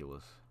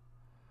ridiculous.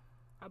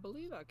 I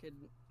believe I could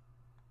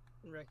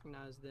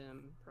recognize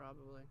them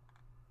probably.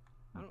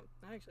 I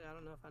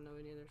don't know if I know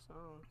any of their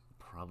songs.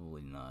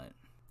 Probably not.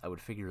 I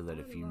would figure that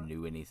if you Probably not.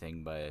 knew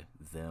anything by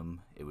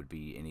them, it would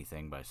be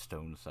anything by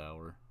Stone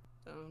Sour.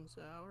 Stone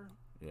Sour.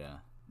 Yeah,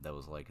 that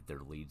was like their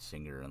lead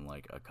singer and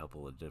like a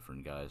couple of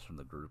different guys from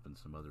the group and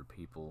some other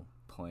people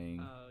playing.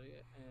 Oh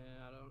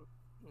yeah, I don't.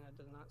 That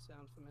does not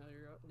sound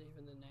familiar.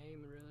 Even the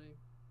name, really.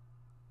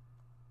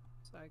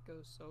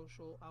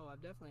 Psychosocial. Oh,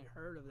 I've definitely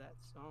heard of that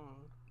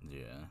song.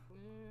 Yeah,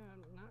 Yeah,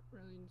 I'm not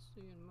really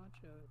seeing much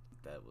of it.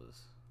 that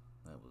was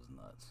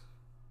nuts.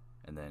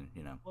 And then,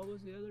 you know, What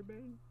was the other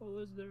band? What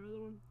was their other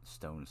one?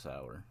 Stone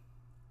Sour.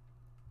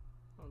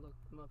 I'll look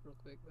them up real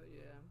quick, but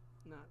yeah,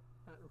 not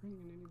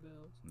ringing any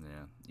bells.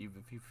 Yeah,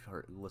 if you've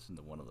listened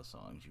to one of the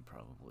songs, you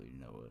probably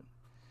know it.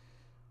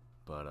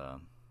 But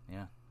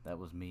yeah, that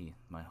was me,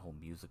 my whole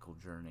musical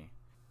journey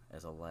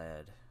as a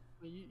lad.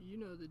 Well, you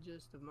know the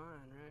gist of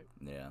mine, right?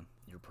 Yeah,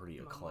 you're pretty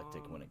My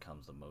eclectic mom. when it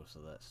comes to most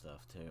of that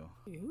stuff too.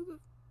 Hey, who the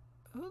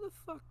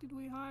fuck did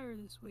we hire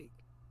this week?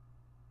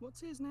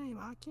 What's his name?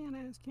 I can't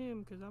ask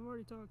him because I've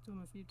already talked to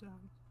him a few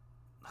times.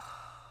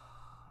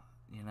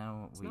 You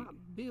know, It's not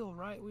Bill,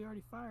 right? We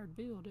already fired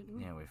Bill, didn't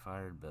we? yeah, we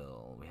fired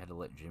Bill. We had to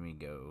let Jimmy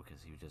go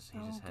because he just Oh,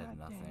 had God damn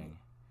nothing.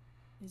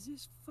 Is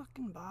this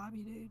fucking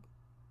Bobby, dude?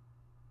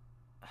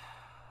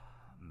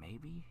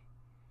 Maybe.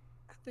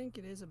 I think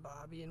it is a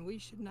Bobby, and we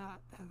should not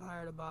have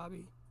hired a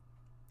Bobby.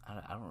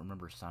 I don't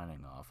remember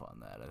signing off on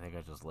that. I think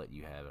I just let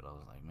you have it. I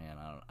was like, man,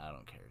 I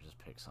don't care. Just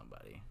pick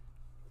somebody.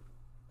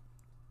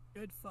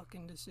 Good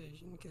fucking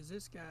decision, because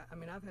this guy, I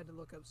mean, I've had to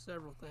look up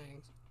several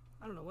things.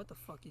 I don't know what the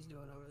fuck he's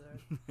doing over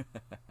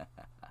there.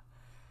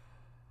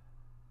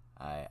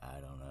 I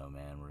don't know,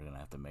 man. We're gonna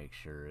have to make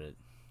sure it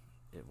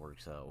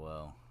works out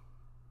well.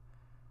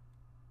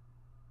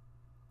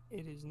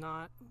 It is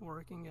not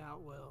working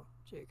out well,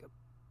 Jacob.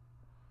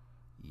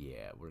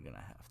 Yeah, we're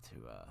gonna have to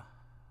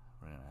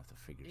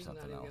figure He's not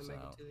something even else gonna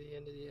make out. it to the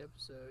end of the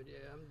episode.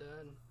 Yeah, I'm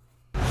done.